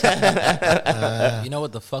Christ. You know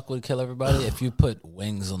what the fuck would kill everybody? If you put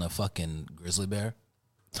wings on a fucking grizzly bear.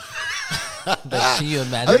 Can you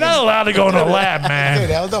imagine? You're not allowed to go in a lab, Dude,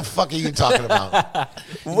 man. what the fuck are you talking about?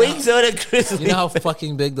 Wings on a grizzly. You know how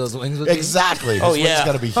fucking big those wings would be? Exactly. Oh, This wing's yeah.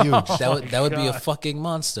 got to be huge. That would be a fucking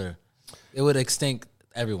monster. It would extinct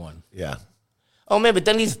everyone. Yeah. Oh man, but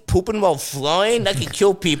then he's pooping while flying. That could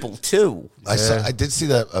kill people too. I did see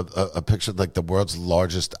a picture of like the world's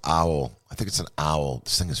largest owl. I think it's an owl.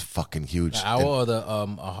 This thing is fucking huge. The owl or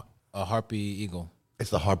the a harpy eagle? It's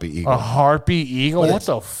the harpy eagle. A harpy eagle? But What it's-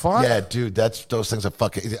 the fuck? Yeah, dude, those things are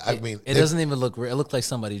fucking. I mean, It doesn't even look real. It looked like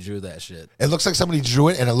somebody drew that shit. It looks like somebody drew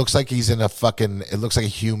it, and it looks like he's in a fucking. It looks like a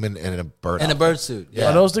human in a bird. And a outfit. bird suit. Are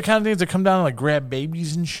Yeah. those the kind of things that come down and like grab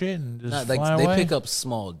babies and shit and just Not, fly like, they away? pick up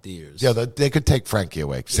small deers. Yeah, they could take Frankie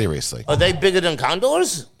away. Seriously, Are they bigger than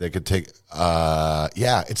condors? they could take.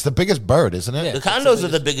 Yeah, it's the biggest bird, isn't it? Yeah. The condors are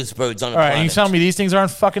the biggest birds on the All right, planet. and you telling me these things aren't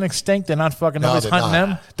fucking extinct? They're not fucking No, nobody's they're hunting not.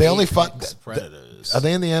 them? They only find. predators. Are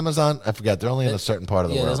they in the Amazon? I forget. They're only in a certain part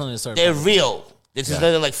of the Yeah, there's world. only a certain. They're real. This is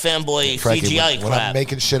nothing like fanboy Frankie, CGI when I'm crap.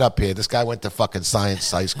 making shit up here, this guy went to fucking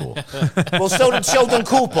science high school. Well, so did Sheldon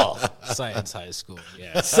Cooper. Science high school.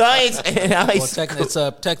 Yeah. Science and high Well, school. it's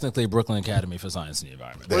technically Brooklyn Academy for Science and the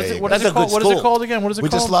Environment. There you go. What is That's it a called? good What is it school. called again? What is it We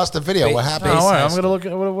called? just lost the video. What Ba- happened? Oh, all right, High I'm gonna look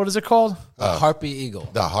at what is it called? Harpy eagle.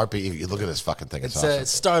 The harpy. You look at this fucking thing. It's awesome.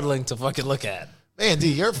 It's startling to fucking look at. Man, D,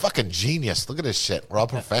 you're a fucking genius. Look at this shit. We're all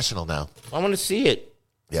professional now. I want to see it.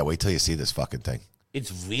 Yeah, wait till you see this fucking thing.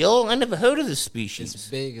 It's real? I never heard of this It's species.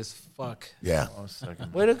 big as fuck. Yeah,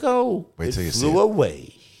 Where'd it go? Wait it till you see flew it.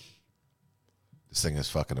 away. this thing is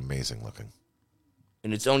fucking amazing looking.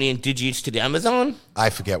 And it's only indigenous to the Amazon? I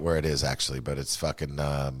forget where it is actually, but it's fucking.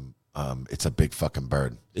 It's a big fucking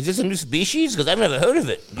bird. Is this a new species? Because I've never heard of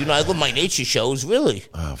it. You know, I love my nature shows, really.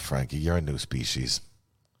 Oh, Frankie, you're a new species.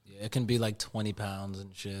 Yeah, it can be like 20 pounds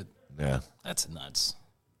and shit. Yeah, That's nuts.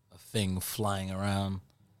 A thing flying around.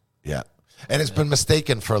 yeah, and it's been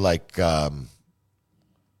mistaken for like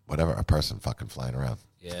whatever, a person fucking flying around.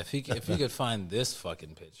 Yeah, if you could find this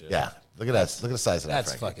fucking picture. Yeah, look at that. Look at the size of that.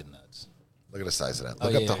 That's Frankie. fucking nuts. Look at the size of that. Oh,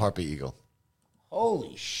 Look up yeah. the harpy eagle.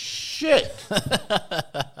 Holy shit.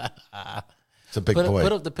 It's a big Put boy.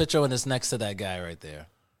 up the picture when it's next to that guy right there.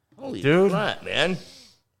 Holy Dude. crap, man.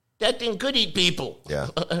 That thing could eat people. Yeah.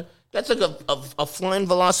 That's like a flying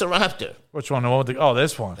velociraptor. Which one? Oh,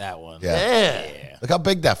 this one. That one. Yeah. Yeah. Look how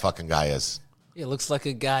big that fucking guy is. Yeah, it looks like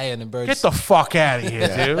a guy in a bird Get the fuck out of here,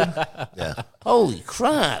 dude. Yeah, Holy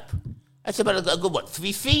crap. That's about a good, what,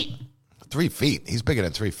 3 feet? 3 feet. He's bigger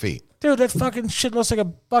than 3 feet. Dude, that fucking shit looks like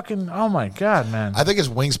a fucking. Oh my god, man! I think his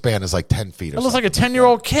wingspan is like 10 feet. Or It looks like a something.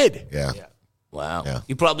 10-year-old kid. Yeah. Wow. Yeah.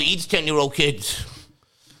 He probably eats 10-year-old kids.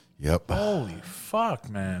 Yep. Holy fuck,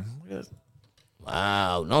 man!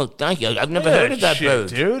 Wow. No, thank you. I've never Look at heard of that shit, bird.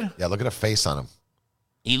 dude. Yeah, look at the face on him.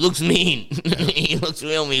 He looks mean. He looks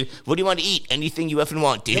real mean. What do you want to eat? Anything you effing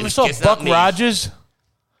want, dude. You ever saw Just not Buck me. Rogers?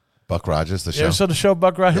 Buck Rogers, the You show. ever saw the show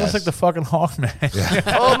Buck Rogers? He Yes. looks like the fucking Hawkman.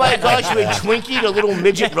 Oh my gosh, with Twinkie, the little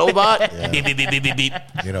midget robot. Beep, beep, beep, beep, beep, beep.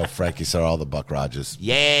 You know, Frankie saw all the Buck Rogers.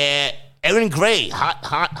 Yeah. Erin Gray,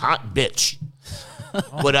 hot bitch.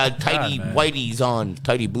 With tidy man. whiteies on,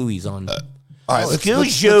 tidy blueies on. All right,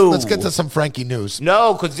 excuse you. Let's get to some Frankie news.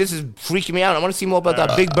 No, because this is freaking me out. I want to see more about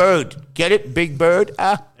that big bird. Get it? Big bird?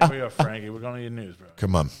 Ah. Here we go, Frankie. We're going to your news, bro.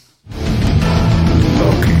 Come on.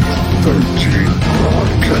 Lucky 13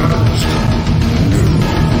 Podcast.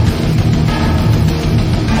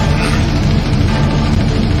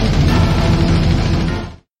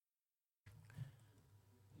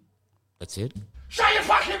 That's it? Shut your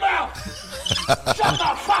fucking mouth! Shut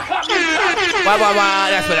the fuck up! Wah.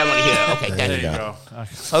 That's what I want to hear. Okay, There thank you you. go.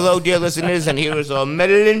 Hello, dear listeners, and here is our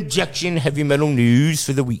Metal Injection heavy metal news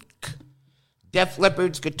for the week. Def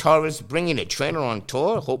Leppard's guitarist bringing a trainer on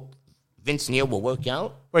tour. Hope Vince Neil will work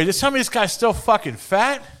out. Wait, just tell me this guy's still fucking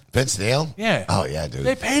fat? Vince Neil? Yeah. Oh, yeah, dude.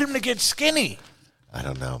 They paid him to get skinny. I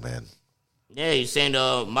don't know, man. Yeah, he's saying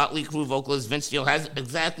Motley Crue vocalist Vince Neil has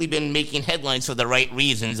exactly been making headlines for the right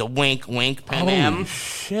reasons. A wink, wink, Pam Holy Am.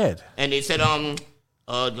 shit. And they said, the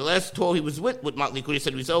last tour he was with Motley Crue, he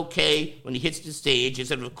said he was okay when he hits the stage. He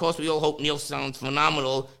said, of course, we all hope Neil sounds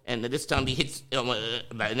phenomenal, and this time he hits,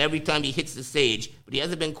 and every time he hits the stage, but it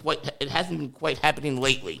hasn't been quite happening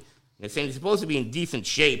lately. They're saying he's supposed to be in decent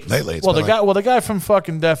shape. Lately, it's Well, been the guy from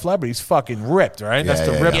fucking Def Leppard, he's fucking ripped, right? That's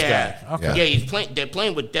the ripped Yeah. guy. Okay. Yeah, he's playing. They're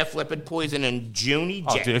playing with Def Leppard, Poison, and Joni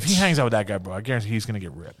Oh, Jet. dude, if he hangs out with that guy, bro, I guarantee he's gonna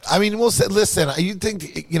get ripped. I mean, we'll say, listen, you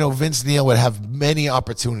think, Vince Neil would have many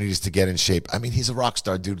opportunities to get in shape. I mean, he's a rock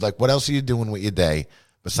star, dude. Like, what else are you doing with your day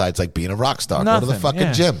besides, like, being a rock star? Go to the Nothing, fucking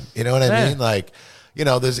yeah. gym. You know what I Yeah. mean? Like,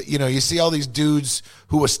 there's, you see all these dudes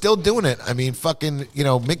who are still doing it. I mean, fucking,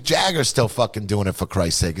 Mick Jagger's still fucking doing it, for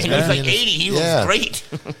Christ's sake. and he's like 80. He looks great.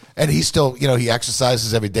 And he's still, he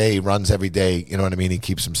exercises every day. He runs every day. You know what I mean? He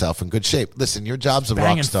keeps himself in good shape. Listen, your job's a rock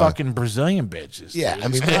Banging star. fucking Brazilian bitches. Yeah, dude. I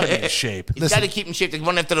mean, He's gotta be in shape. He's got to keep in shape to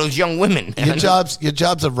run after those young women. Your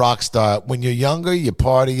job's a rock star. When you're younger, you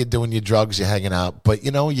party, you're doing your drugs, you're hanging out. But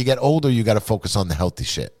you get older, you got to focus on the healthy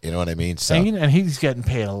shit. You know what I mean? So, And he's getting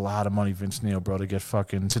paid a lot of money, Vince Neil, bro, to get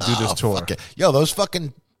fucking to do this tour. fuck it. Yo, those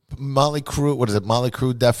fucking Motley Crue. What is it? Motley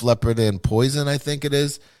Crue, Def Leppard, and Poison. I think it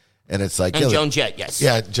is. And it's like, And Joan Jett, yes.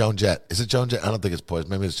 Yeah, Joan Jett. Is it Joan Jett? I don't think it's Poison.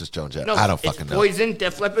 Maybe it's just Joan Jett. No, I don't fucking it's know. Poison,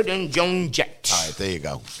 Def Leppard, and Joan Jett. All right, there you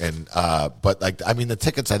go. And but like, I mean, the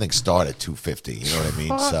tickets I think start at $250. You know what I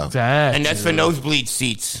mean? So That, And that's for nosebleed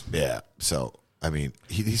seats. yeah. So I mean,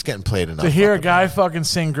 he's getting played enough. to hear a fucking guy fucking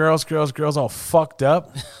sing "Girls, Girls, Girls" all fucked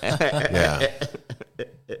up. Yeah.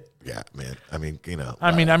 Yeah, man. I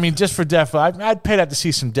mean, I mean, just for Def, I'd pay that to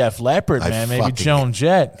see some Def Leppard, I man. Maybe fucking Joan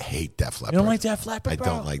Jett. hate Def Leppard. You don't like Def Leppard, I bro?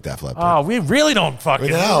 don't like Def Leppard. Oh, we really don't fucking.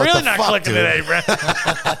 We know, We're really what the not fuck, clicking dude? today, bro.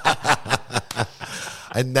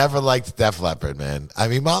 I never liked Def Leppard, man. I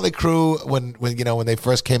mean, Motley Crue, when they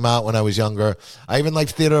first came out when I was younger, I even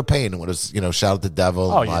liked Theater of Pain. It was, Shout at the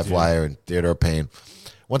Devil, Oh, yeah, Live dude. Wire, and Theater of Pain.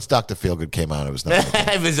 Once Dr. Feelgood came out, it was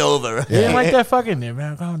nothing. It was over. You didn't like that fucking. No.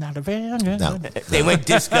 No. They went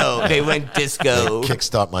disco. They went disco.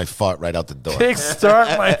 Kickstart my fart right out the door.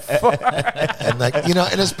 Kickstart my fart. And like,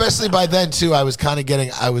 and especially by then too, I was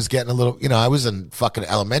getting a little, I was in fucking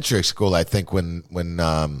elementary school, I think, when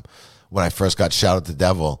I first got Shout at the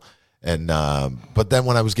Devil. And but then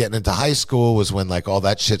when I was getting into high school was when like all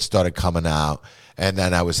that shit started coming out. And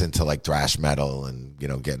then I was into like thrash metal and,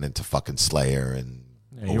 getting into fucking Slayer and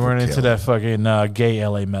You weren't into Overkill. that fucking gay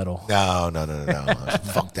LA metal. No.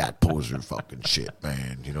 Fuck that poser fucking shit,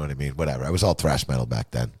 man. You know what I mean? Whatever. I was all thrash metal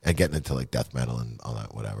back then and getting into like death metal and all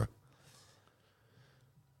that, whatever.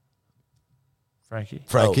 Frankie.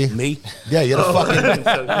 Frankie? Oh, me? Yeah, you're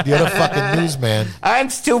the fucking newsman. I'm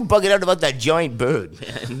still bugging out about that giant bird,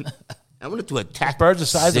 man. I wanted to attack. Birds the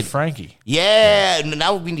size of Sid- Frankie. Yeah, and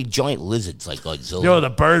now we need giant lizards like Godzilla. Yo,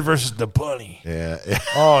 the bird versus the bunny. Yeah.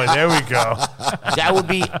 Oh, there we go. That would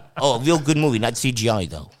be a real good movie, not CGI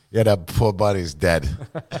though. Yeah, that poor bunny's dead.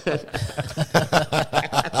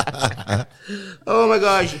 Oh my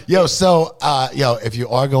gosh. Yo, so, if you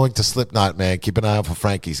are going to Slipknot, man, keep an eye out for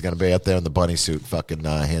Frankie. He's going to be out there in the bunny suit fucking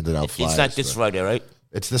handing out flyers. It's not this Friday, right?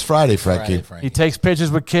 It's this Friday, Frankie. Friday, He Frankie. takes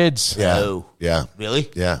pictures with kids. Yeah. Oh. Yeah. Really?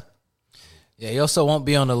 Yeah. Yeah, he also won't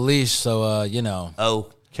be on a leash, so Oh,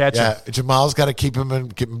 Catch Yeah. him. Jamal's got to keep him in.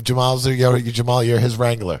 Jamal, you're his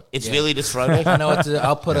wrangler. it's really this Friday? I know what to.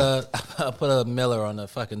 I'll put a Miller on the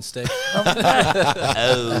fucking stick.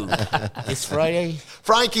 Oh, this Friday?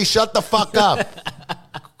 Frankie, shut the fuck up.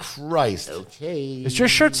 Christ. Okay. Does your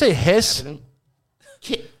shirt say hiss?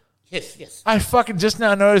 Yes. I fucking just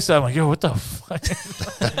now noticed that. I'm like, yo, what the fuck?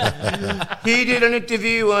 He did an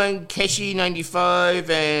interview on Keshi 95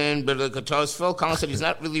 and but the guitarist Phil Collins said he's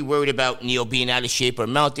not really worried about Neil being out of shape or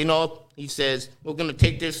mounting up. He says, we're going to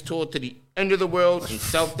take this tour to the end of the world in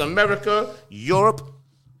South America, Europe,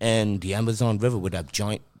 and the Amazon River with that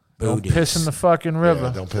giant Don't bird. piss in the fucking river.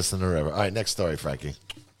 Yeah, don't piss in the river. All right, next story, Frankie.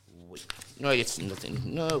 No, it's nothing.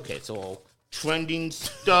 No, okay, it's all trending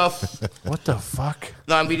stuff. What the fuck?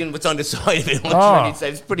 No, I'm reading what's on the side of it. On Oh. trending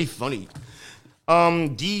side. It's pretty funny.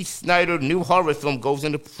 Dee Snider new horror film goes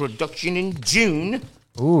into production in June.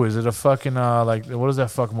 Ooh, is it a fucking what is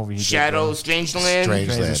that fucking movie? He did, Shadow, bro? Strangeland.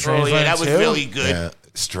 Strangeland. Oh yeah, that was Strangeland really good. Yeah.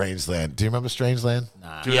 Strangeland. Do you remember Strangeland?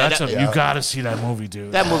 Dude, Yeah, that's you gotta see that movie,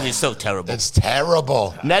 dude. That movie is so terrible. It's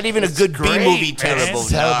terrible. Not even a good great, B movie. man. Terrible. It's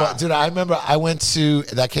terrible. Nah. Dude, I remember I went to,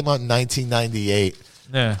 that came out in 1998.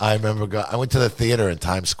 Yeah. I remember I went to the theater in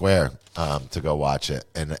Times Square to go watch it.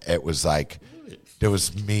 And it was like, there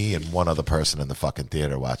was me and one other person in the fucking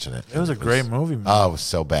theater watching it. It was a great movie, man. Oh, it was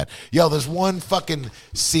so bad. Yo, there's one fucking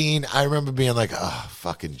scene. I remember being like, oh,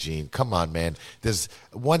 fucking Gene. Come on, man. There's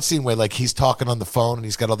one scene where like he's talking on the phone and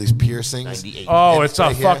he's got all these piercings. 98. Oh, And it's on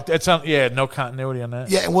right here. fuck. It's on. Yeah, no continuity on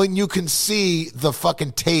that. Yeah, when you can see the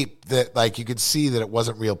fucking tape that like you could see that it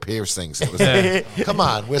wasn't real piercings. It was come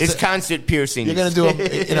on, It's constant piercing. you're gonna do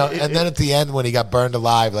them, you know. And then at the end when he got burned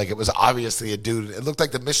alive, like it was obviously a dude. It looked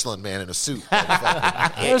like the Michelin Man in a suit.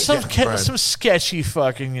 There's some burned. some sketchy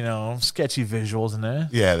fucking sketchy visuals in there.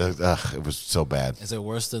 Yeah, it was so bad. Is it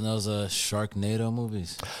worse than those Sharknado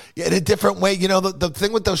movies? Yeah, in a different way. You know, the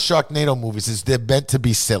thing with those Sharknado movies is they're meant to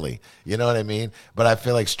be silly. You know what I mean? But I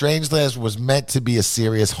feel like Strangeland was meant to be a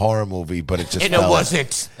serious horror movie, but it just And it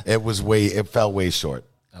wasn't. It fell way short.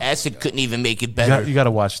 Acid couldn't even make it better. You got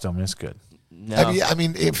to watch them. It's good. No. I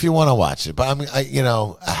mean, if you want to watch it, but I mean,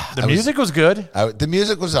 The music was good. The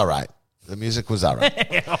music was all right. The music was all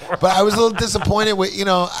right. But I was a little disappointed with,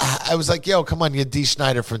 I was like, yo, come on, you're Dee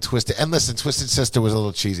Snider from Twisted. And listen, Twisted Sister was a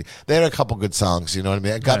little cheesy. They had a couple good songs, you know what I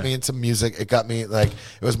mean? It got me into music. It got me, it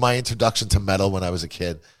was my introduction to metal when I was a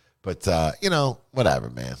kid. But, whatever,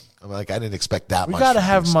 man. I'm like, I didn't expect that much. We got to from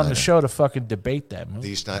have Dee him on the Snider. show to fucking debate that movie.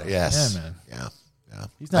 Dee Snider, yes. Yeah, man. Yeah.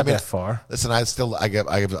 He's not that far. Listen, I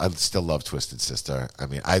still love Twisted Sister. I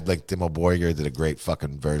mean, I like Dimmu Borgir did a great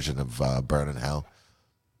fucking version of Burn in Hell.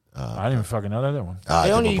 I didn't even fucking know that one. They Dimmu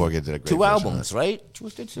only Borgir did a great two version of albums, right?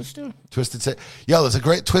 Twisted Sister. Twisted Sister. Yo, there's a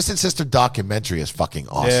great Twisted Sister documentary. Is fucking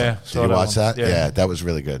awesome. Yeah, Did saw you that watch one. that? Yeah. Yeah, that was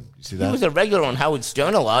really good. You see He that? was a regular on Howard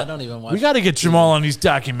Stern a I lot. don't even watch. We got to get Jamal on these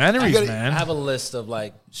documentaries, gotta- I man. have a list of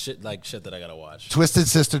shit that I gotta watch. Twisted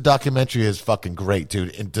Sister documentary is fucking great,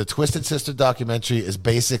 dude. And the Twisted Sister documentary is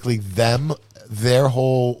basically them, their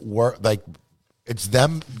whole work. Like, it's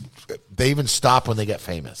them. They even stop when they get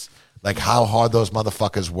famous. Like how hard those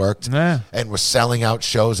motherfuckers worked and were selling out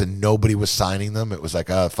shows and nobody was signing them. It was like,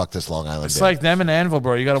 oh, fuck this Long Island. It's bit. like them and Anvil,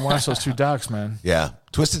 bro. You got to watch those two docs, man. Yeah.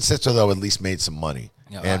 Twisted Sister, though, at least made some money.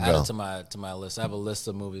 Yeah, And I added to my list. I have a list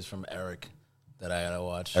of movies from Eric that I gotta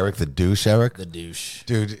watch. Eric the douche, Eric? the douche.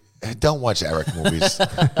 Dude, don't watch Eric movies.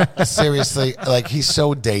 Seriously, like he's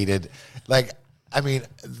so dated. Like, I mean,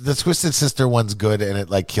 the Twisted Sister one's good, and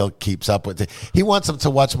it keeps up with it. He wants them to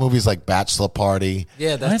watch movies like Bachelor Party.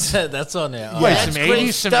 Yeah, that's on there. Wait, that's some great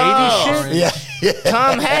 80s, some stuff. 80s shit? Yeah,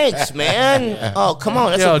 Tom Hanks, man. Oh, come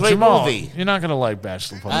on, that's Yo, a great Jamal, movie. you're not going to like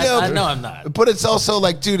Bachelor Party. No, I but- know I'm not. But it's also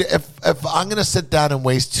like, dude, if I'm gonna sit down and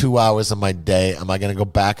waste 2 hours of my day, am I gonna go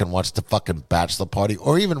back and watch the fucking Bachelor Party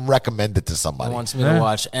or even recommend it to He somebody? wants me to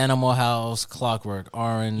watch Animal House, Clockwork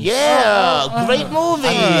Orange. Yeah, great movies.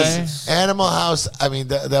 Alright. Animal House. I mean,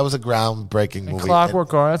 that was a groundbreaking movie.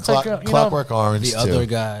 Clockwork Orange. It's like, Clockwork Orange. The too. other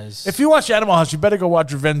guys. If you watch Animal House, you better go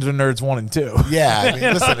watch Revenge of the Nerds 1 and 2. Yeah, I mean, You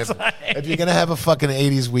know listen, what I'm if you're gonna have a fucking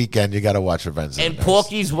 '80s weekend, you got to watch Revenge. of the And Nerds.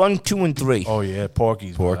 Porky's 1, 2, and 3. Oh, yeah,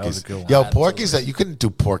 Porky's. bro. That was a Porky's. good one. Yo, Porky's. That you couldn't do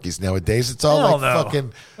Porky's nowadays. It's all Hell like no.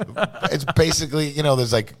 fucking. It's basically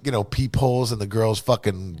there's like peepholes in the girls'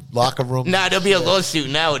 fucking locker room. Nah, there'll be a lawsuit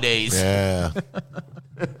nowadays. Yeah.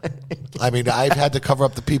 I mean, I've had to cover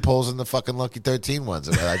up the peepholes in the fucking Lucky 13 ones.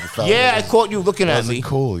 And I just felt Yeah, I it caught you looking at wasn't me.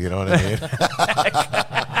 cool. You know what I mean?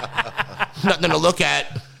 Nothing to look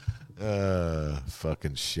at.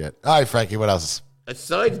 Fucking shit. All right, Frankie. What else?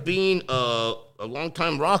 Besides being a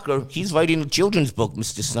longtime rocker, he's writing a children's book,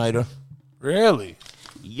 Mr. Snyder. Really?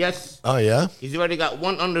 Yes, Oh yeah. he's already got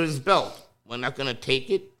one under his belt. We're not going to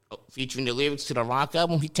take it, featuring the lyrics to the rock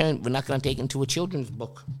album. We're not going to take it into a children's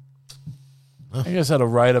book. I guess that'll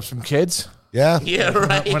write up some kids. Yeah. Yeah,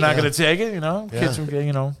 right. We're not going to take it, Kids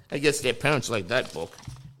from, I guess their parents like that book.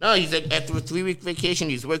 No, he's after a 3-week vacation.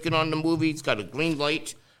 He's working on the movie. He's got a green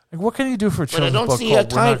light. Like, what can you do for a But I children's don't book see a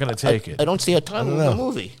called We're time. Not Going to Take It? I don't see a title of know. the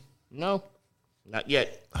movie. No, not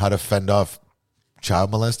yet. How to fend off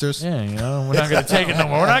child molesters? Yeah, we're not going to take it no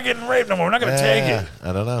more. We're not getting raped no more. We're not going to take it.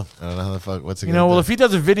 I don't know. I don't know how the fuck. What's it? Well, if he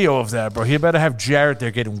does a video of that, bro, he better have Jarrett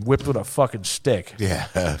there getting whipped with a fucking stick. yeah.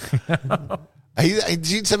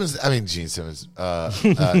 Gene Simmons.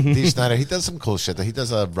 Dee Snider. He does some cool shit. He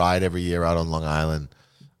does a ride every year out on Long Island.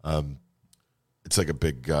 It's like a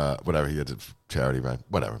big whatever. He did a charity ride.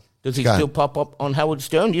 Whatever. Does he Go still ahead. pop up on Howard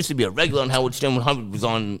Stern? He used to be a regular on Howard Stern when Howard was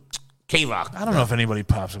on K-Rock. I don't know if anybody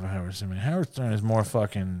pops up on Howard Stern. Howard Stern is more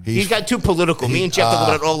fucking... He's got too political. Me and Jeff talk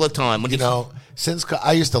about it all the time. When Since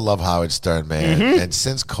I used to love Howard Stern, man, and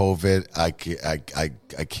since COVID, I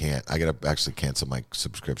can't. I gotta actually cancel my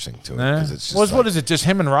subscription to it because it's just what is it? Just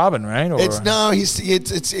him and Robin, right? Or it's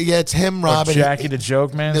him, or Robin, Jackie the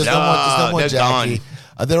Joke Man. There's no more they're Jackie. gone.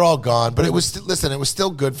 They're all gone. But it was listen. It was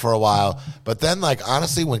still good for a while. But then, like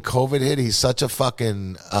honestly, when COVID hit, he's such a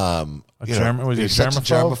fucking he's such a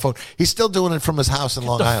germaphobe. He's still doing it from his house in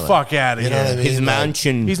Long Island. Fuck out of You know here. what I mean? his Like,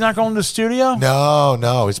 mansion. He's not going to the studio?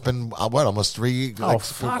 No. It's been almost 3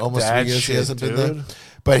 fuck almost that 3 years he shit, hasn't been dude. there.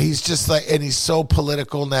 But he's just like, and he's so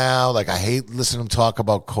political now. Like, I hate listening to him talk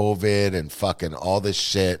about COVID and fucking all this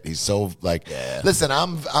shit. He's so like, listen,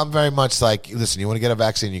 I'm very much like, listen, you want to get a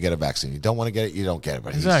vaccine, you get a vaccine. You don't want to get it, you don't get it.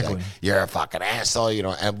 But Exactly. he's like, you're a fucking asshole, you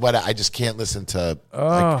know. And but I just can't listen to,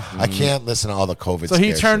 I can't listen to all the COVID. So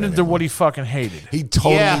he scare turned shit into anymore. what he fucking hated. He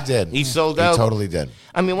totally Yeah, did. he sold out. He totally did.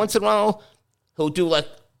 I mean, once in a while, he'll do like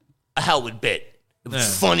a Howard bit. It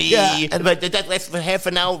was funny. Yeah, But that lasts for half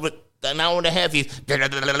an hour. But an hour and a half, he's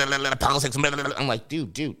politics. I'm like,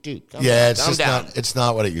 dude, calm Yeah, down, it's calm just down. not. It's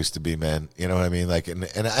not what it used to be, man. You know what I mean? Like, and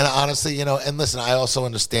honestly, you know, and listen, I also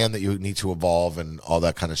understand that you need to evolve and all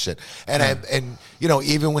that kind of shit. And and you know,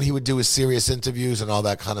 even when he would do his serious interviews and all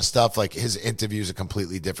that kind of stuff, like his interviews are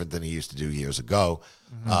completely different than he used to do years ago.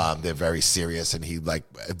 They're very serious, and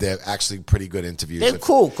they're actually pretty good interviews. They're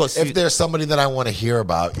cool, 'cause if you- there's somebody that I want to hear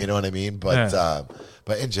about, you know what I mean.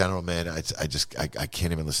 But in general, man, I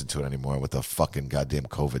can't even listen to it anymore with the fucking goddamn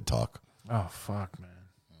COVID talk. Oh fuck, man.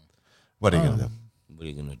 What are you gonna do? What are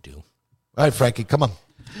you gonna do? All right, Frankie, come on.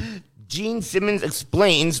 Gene Simmons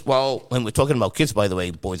explains, when we're talking about kids, by the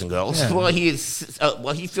way, boys and girls, while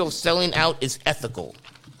he feels selling out is ethical.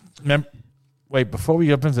 Wait, before we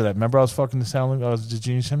jump into that, remember I was fucking the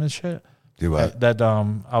Gene Simmons shit? Do what?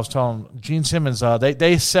 I was telling Gene Simmons,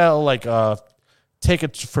 they sell like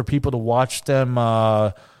tickets for people to watch them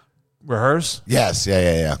rehearse. Yes,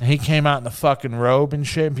 yeah. And he came out in the fucking robe and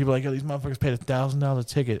shit, and people are like, yo, these motherfuckers paid $1,000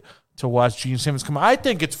 ticket to watch Gene Simmons come out. I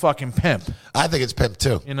think it's fucking pimp. I think it's pimp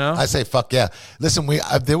too. You know? I say fuck yeah. Listen,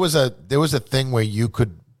 there was a thing where you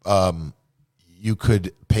could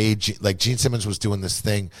pay like Gene Simmons was doing this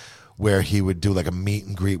thing where he would do like a meet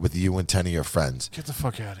and greet with you and 10 of your friends. Get the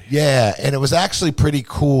fuck out of here. Yeah, and it was actually pretty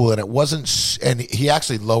cool, and it wasn't. And he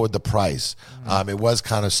actually lowered the price. It was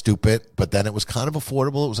kind of stupid, but then it was kind of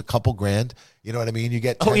affordable. It was a couple grand. You know what I mean? You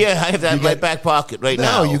get. Oh, yeah, I have that in my back pocket right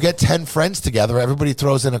now. No, you get 10 friends together. Everybody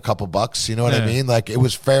throws in a couple bucks. You know what I mean? Like, it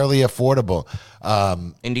was fairly affordable.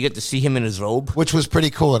 And you get to see him in his robe. Which was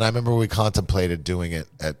pretty cool. And I remember we contemplated doing it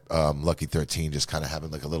at Lucky 13, just kind of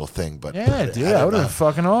having like a little thing. But Yeah, dude, that would have been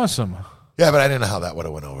fucking awesome. Yeah, but I didn't know how that would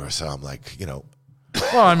have went over. So I'm like, you know.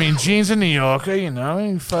 Well, I mean, Gene's a New Yorker, you know,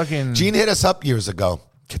 he fucking Gene hit us up years ago.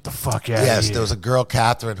 get the fuck out of Yes, here. there was a girl,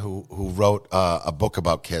 Catherine, who wrote a book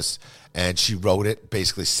about Kiss, and she wrote it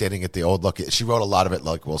basically sitting at the old Lucky. She wrote a lot of it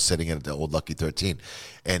like while sitting at the old Lucky 13,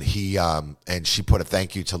 and she put a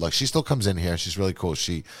thank you to Lucky. She still comes in here. She's really cool.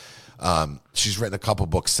 She's written a couple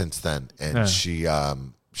books since then, and she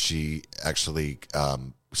actually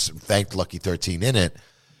thanked Lucky 13 in it,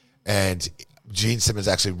 and Gene Simmons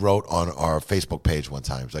actually wrote on our Facebook page one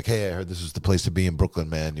time. He's like, "Hey, I heard this is the place to be in Brooklyn,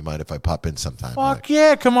 man. You mind if I pop in sometime?" Fuck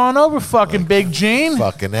yeah, come on over, fucking Big Gene.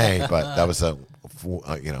 Fucking A, but that was we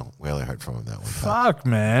only heard from him that one time. Fuck, It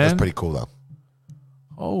was man. pretty cool though.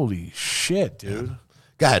 Holy shit, dude.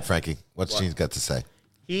 Go ahead, Frankie. What's Gene's got to say?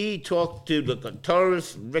 He talked to the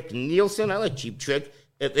guitarist Rick Nielsen. I like Cheap Trick.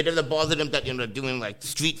 If it ever bothered him that they're doing like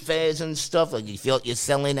street fairs and stuff, like you feel like you're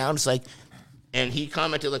selling out, it's like, and he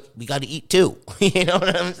commented like, "We got to eat too." You know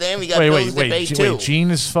what I'm saying? We got bills to pay too. Wait,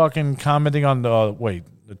 Gene is fucking commenting on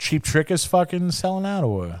the Cheap Trick is fucking selling out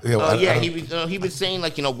or what? He was saying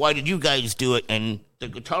like, why did you guys do it? And the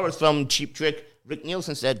guitarist from Cheap Trick, Rick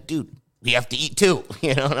Nielsen, said, "Dude, we have to eat too."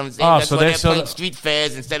 You know what I'm saying? Oh, That's so why they- they're so playing the- street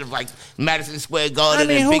fairs instead of like Madison Square Garden I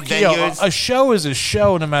mean, and who big cares? venues. A show is a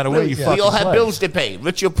show no matter what you fucking We all have play. bills to pay,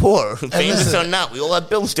 rich or poor, famous listen- or not. We all have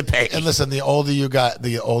bills to pay. And listen, the older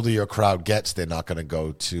your crowd gets, they're not going to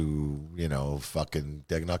go to, they're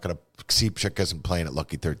not going to Cheap Trick isn't playing at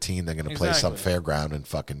Lucky 13. They're going to play some fairground and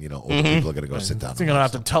fucking, older people are going to go sit down. They're gonna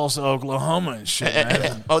have to Tulsa, Oklahoma and shit,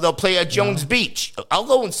 man. Oh, they'll play at Jones Beach. I'll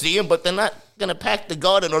go and see them, but they're not gonna pack the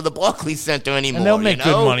Garden or the Barclays Center anymore. And they'll make you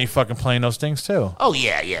know? good money fucking playing those things too. Oh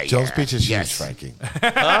yeah. Jones Beach is Yes. huge, Frankie.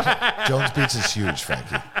 Jones Beach is huge,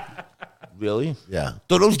 Frankie. Really? Yeah.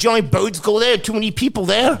 Do those giant birds go there? Too many people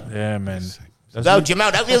there? Yeah, man. No,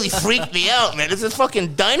 Jamal, that really freaked me out, man. This is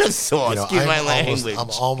fucking dinosaur. Excuse my language. I'm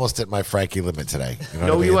almost at my Frankie limit today. You know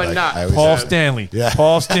No, what I you mean? are not. I always- Paul Stanley. Yeah.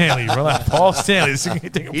 Paul Stanley. Relax. Paul Stanley. This is gonna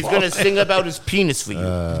take a He's Paul gonna Stanley. sing about his penis for you.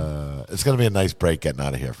 It's going to be a nice break getting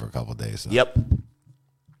out of here for a couple of days. So. Yep.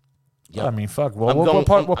 I mean, fuck. Well, I'm what going-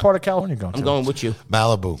 part of California you going to? I'm going with you.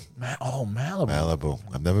 Malibu. Malibu. Malibu.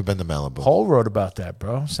 I've never been to Malibu. Paul wrote about that,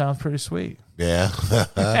 bro. Sounds pretty sweet. Yeah.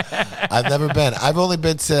 I've never been. I've only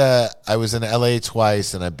been I was in LA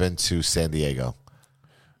twice and I've been to San Diego.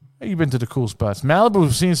 You've been to the cool spots.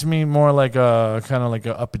 Malibu seems to me more like a kind of like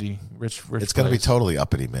a uppity, rich. It's going to be place. totally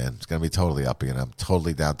uppity, man. It's going to be totally uppity, and I'm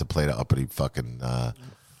totally down to play the uppity fucking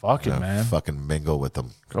Fuck it, man. Fucking mingle with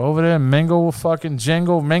them. Go over there and mingle with fucking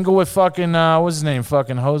Jingle. Mingle with fucking, what's his name?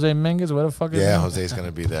 Fucking Jose Mingus? What the fuck is his Yeah, name? Jose's going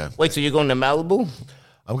to be there. Wait, so you're going to Malibu?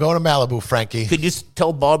 I'm going to Malibu, Frankie. Could you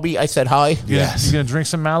tell Barbie I said hi? Yes. You gonna drink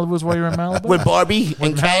some Malibus while you're in Malibu? With Barbie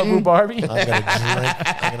and Ken? Malibu Barbie?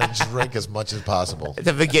 I'm gonna drink as much as possible.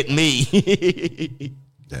 To forget me.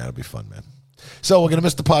 Yeah, it'll be fun, man. So we're gonna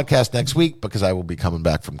miss the podcast next week because I will be coming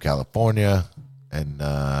back from California, and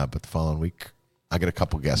but the following week I get a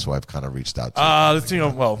couple guests who I've kind of reached out to. I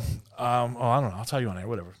don't know. I'll tell you on there.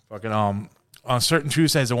 Whatever. Fucking on certain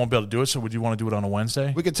Tuesdays I won't be able to do it. So would you want to do it on a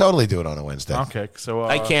Wednesday? We could totally do it on a Wednesday. Okay. So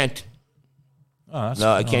I can't.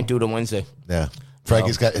 No, I can't do it on Wednesday. Yeah,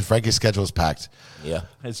 Frankie's schedule is packed. Yeah.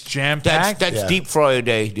 It's jam That's packed. deep fryer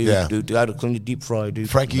day, dude. Yeah. Dude, gotta clean the deep fryer, dude.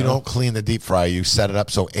 Frankie, you don't clean the deep fryer. You set it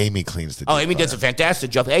up so Amy cleans the deep Oh, fryer. Amy does a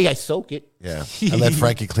fantastic job. Hey, I soak it. Yeah, I let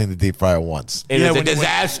Frankie clean the deep fryer once. It is a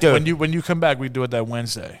disaster. When you come back, we do it that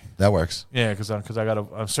Wednesday. That works. Yeah, because I got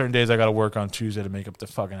on certain days I got to work on Tuesday to make up the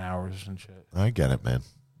fucking hours and shit. I get it, man.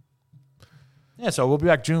 Yeah, so we'll be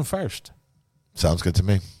back June 1st. Sounds good to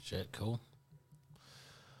me. Shit, cool.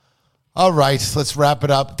 All right, let's wrap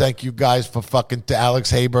it up. Thank you guys for fucking to Alex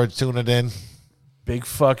Haber tuning in. Big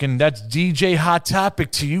fucking that's DJ Hot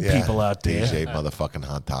Topic to you people out there. DJ motherfucking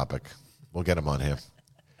Hot Topic. We'll get him on here.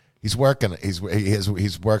 He's working. He's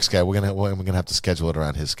work schedule. We're gonna have to schedule it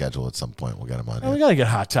around his schedule at some point. We'll get him on Oh, here. we gotta get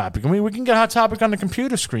Hot Topic. I mean, we can get Hot Topic on the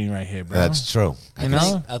computer screen right here, bro. That's true. you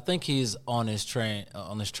know. I think he's on his train,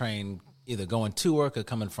 either going to work or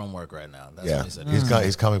coming from work right now. That's Yeah, what he said.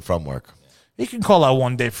 he's coming from work. He can call out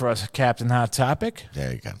one day for us, Captain Hot Topic.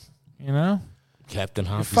 Yeah, you can. You know, Captain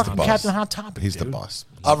Hot. fucking boss. Captain Hot Topic. He's the dude. boss.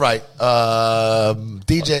 All right,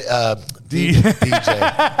 DJ,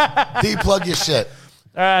 D, plug your shit.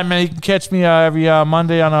 All right, man. You can catch me every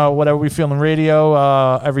Monday on Whatever We Feeling Radio.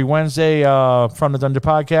 Every Wednesday from the Thunder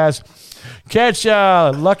Podcast. Catch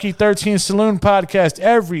Lucky 13 Saloon Podcast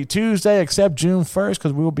every Tuesday except June 1st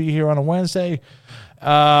because we will be here on a Wednesday.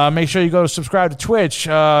 Make sure you go subscribe to Twitch,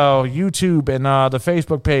 YouTube, and the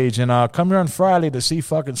Facebook page. And come here on Friday to see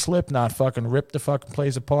fucking Slipknot fucking rip the fucking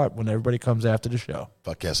place apart when everybody comes after the show.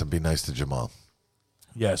 Fuck yes, and be nice to Jamal.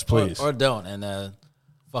 Yes, please. Or don't, and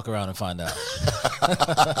fuck around and find out.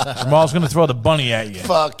 Jamal's going to throw the bunny at you.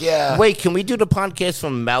 Fuck yeah. Wait, can we do the podcast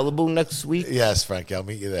from Malibu next week? Yes, Frankie, I'll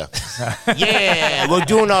meet you there. Yeah, we're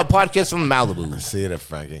doing our podcast from Malibu. See you there,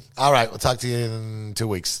 Frankie. All right, we'll talk to you in 2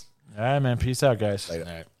 weeks. All right, man. Peace out, guys.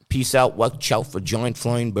 Peace out. Watch out for giant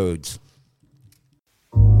flying birds.